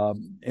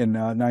in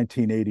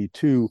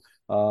 1982,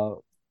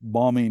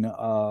 bombing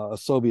a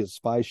Soviet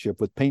spy ship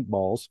with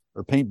paintballs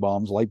or paint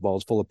bombs, light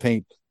balls full of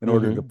paint, in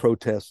order to Hmm.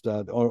 protest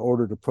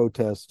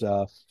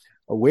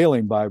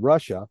whaling by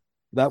Russia.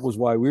 That was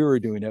why we were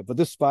doing it. But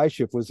this spy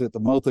ship was at the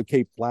mouth of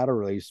Cape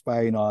Flattery,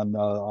 spying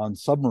on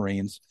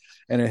submarines,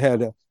 and it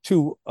had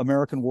 2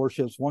 American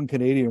warships, 1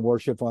 Canadian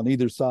warship on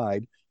either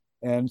side.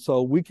 And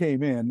so we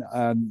came in,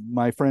 and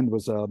my friend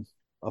was a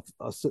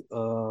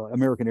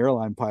American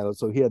airline pilot,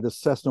 so he had this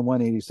Cessna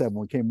 187.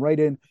 We came right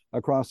in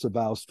across the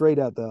bow, straight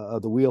at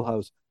the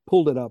wheelhouse,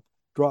 pulled it up,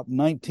 dropped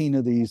 19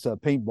 of these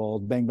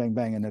paintballs, bang, bang,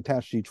 bang, and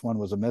attached to each one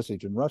was a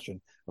message in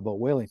Russian about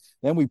whaling.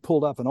 Then we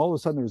pulled up, and all of a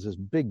sudden there was this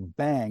big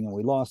bang, and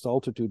we lost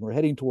altitude, and we're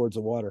heading towards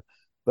the water.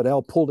 But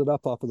Al pulled it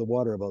up off of the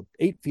water, about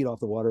 8 feet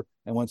off the water,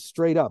 and went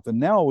straight up. And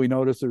now we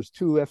notice there's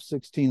 2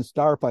 F-16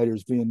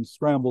 starfighters being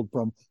scrambled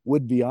from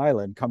Whidbey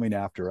Island coming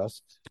after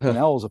us. And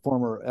Al's a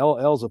former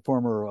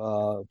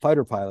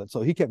fighter pilot,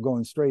 so he kept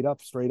going straight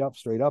up, straight up,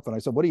 straight up. And I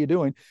said, "What are you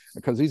doing?"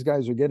 Because these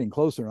guys are getting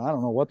closer, and I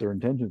don't know what their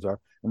intentions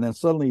are. And then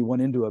suddenly he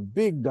went into a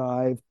big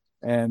dive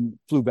and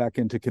flew back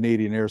into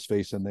Canadian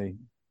airspace, and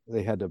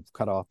they had to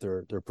cut off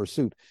their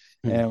pursuit.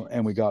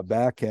 And we got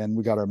back and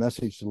we got our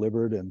message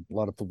delivered and a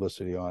lot of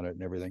publicity on it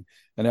and everything.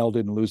 And Al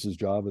didn't lose his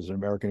job as an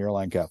American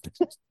airline captain.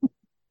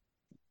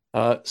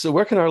 So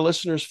where can our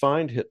listeners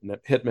find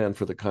Hitman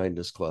for the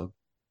Kindness Club?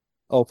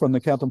 Oh, from the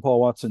Captain Paul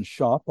Watson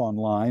shop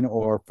online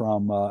or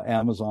from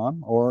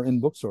Amazon or in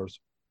bookstores.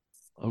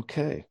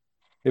 Okay.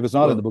 If it's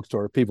not in the Well,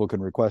 bookstore, people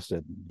can request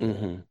it.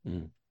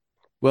 mhm.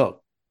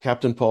 Well,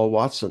 Captain Paul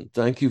Watson,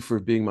 thank you for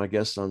being my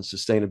guest on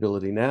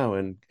Sustainability Now,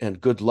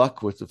 and good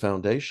luck with the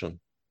foundation.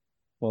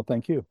 Well,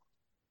 thank you.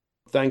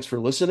 Thanks for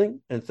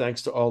listening, and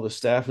thanks to all the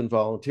staff and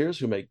volunteers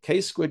who make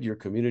K Squid your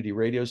community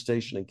radio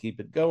station and keep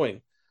it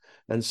going.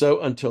 And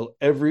so until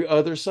every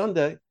other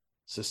Sunday,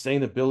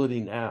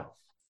 Sustainability Now.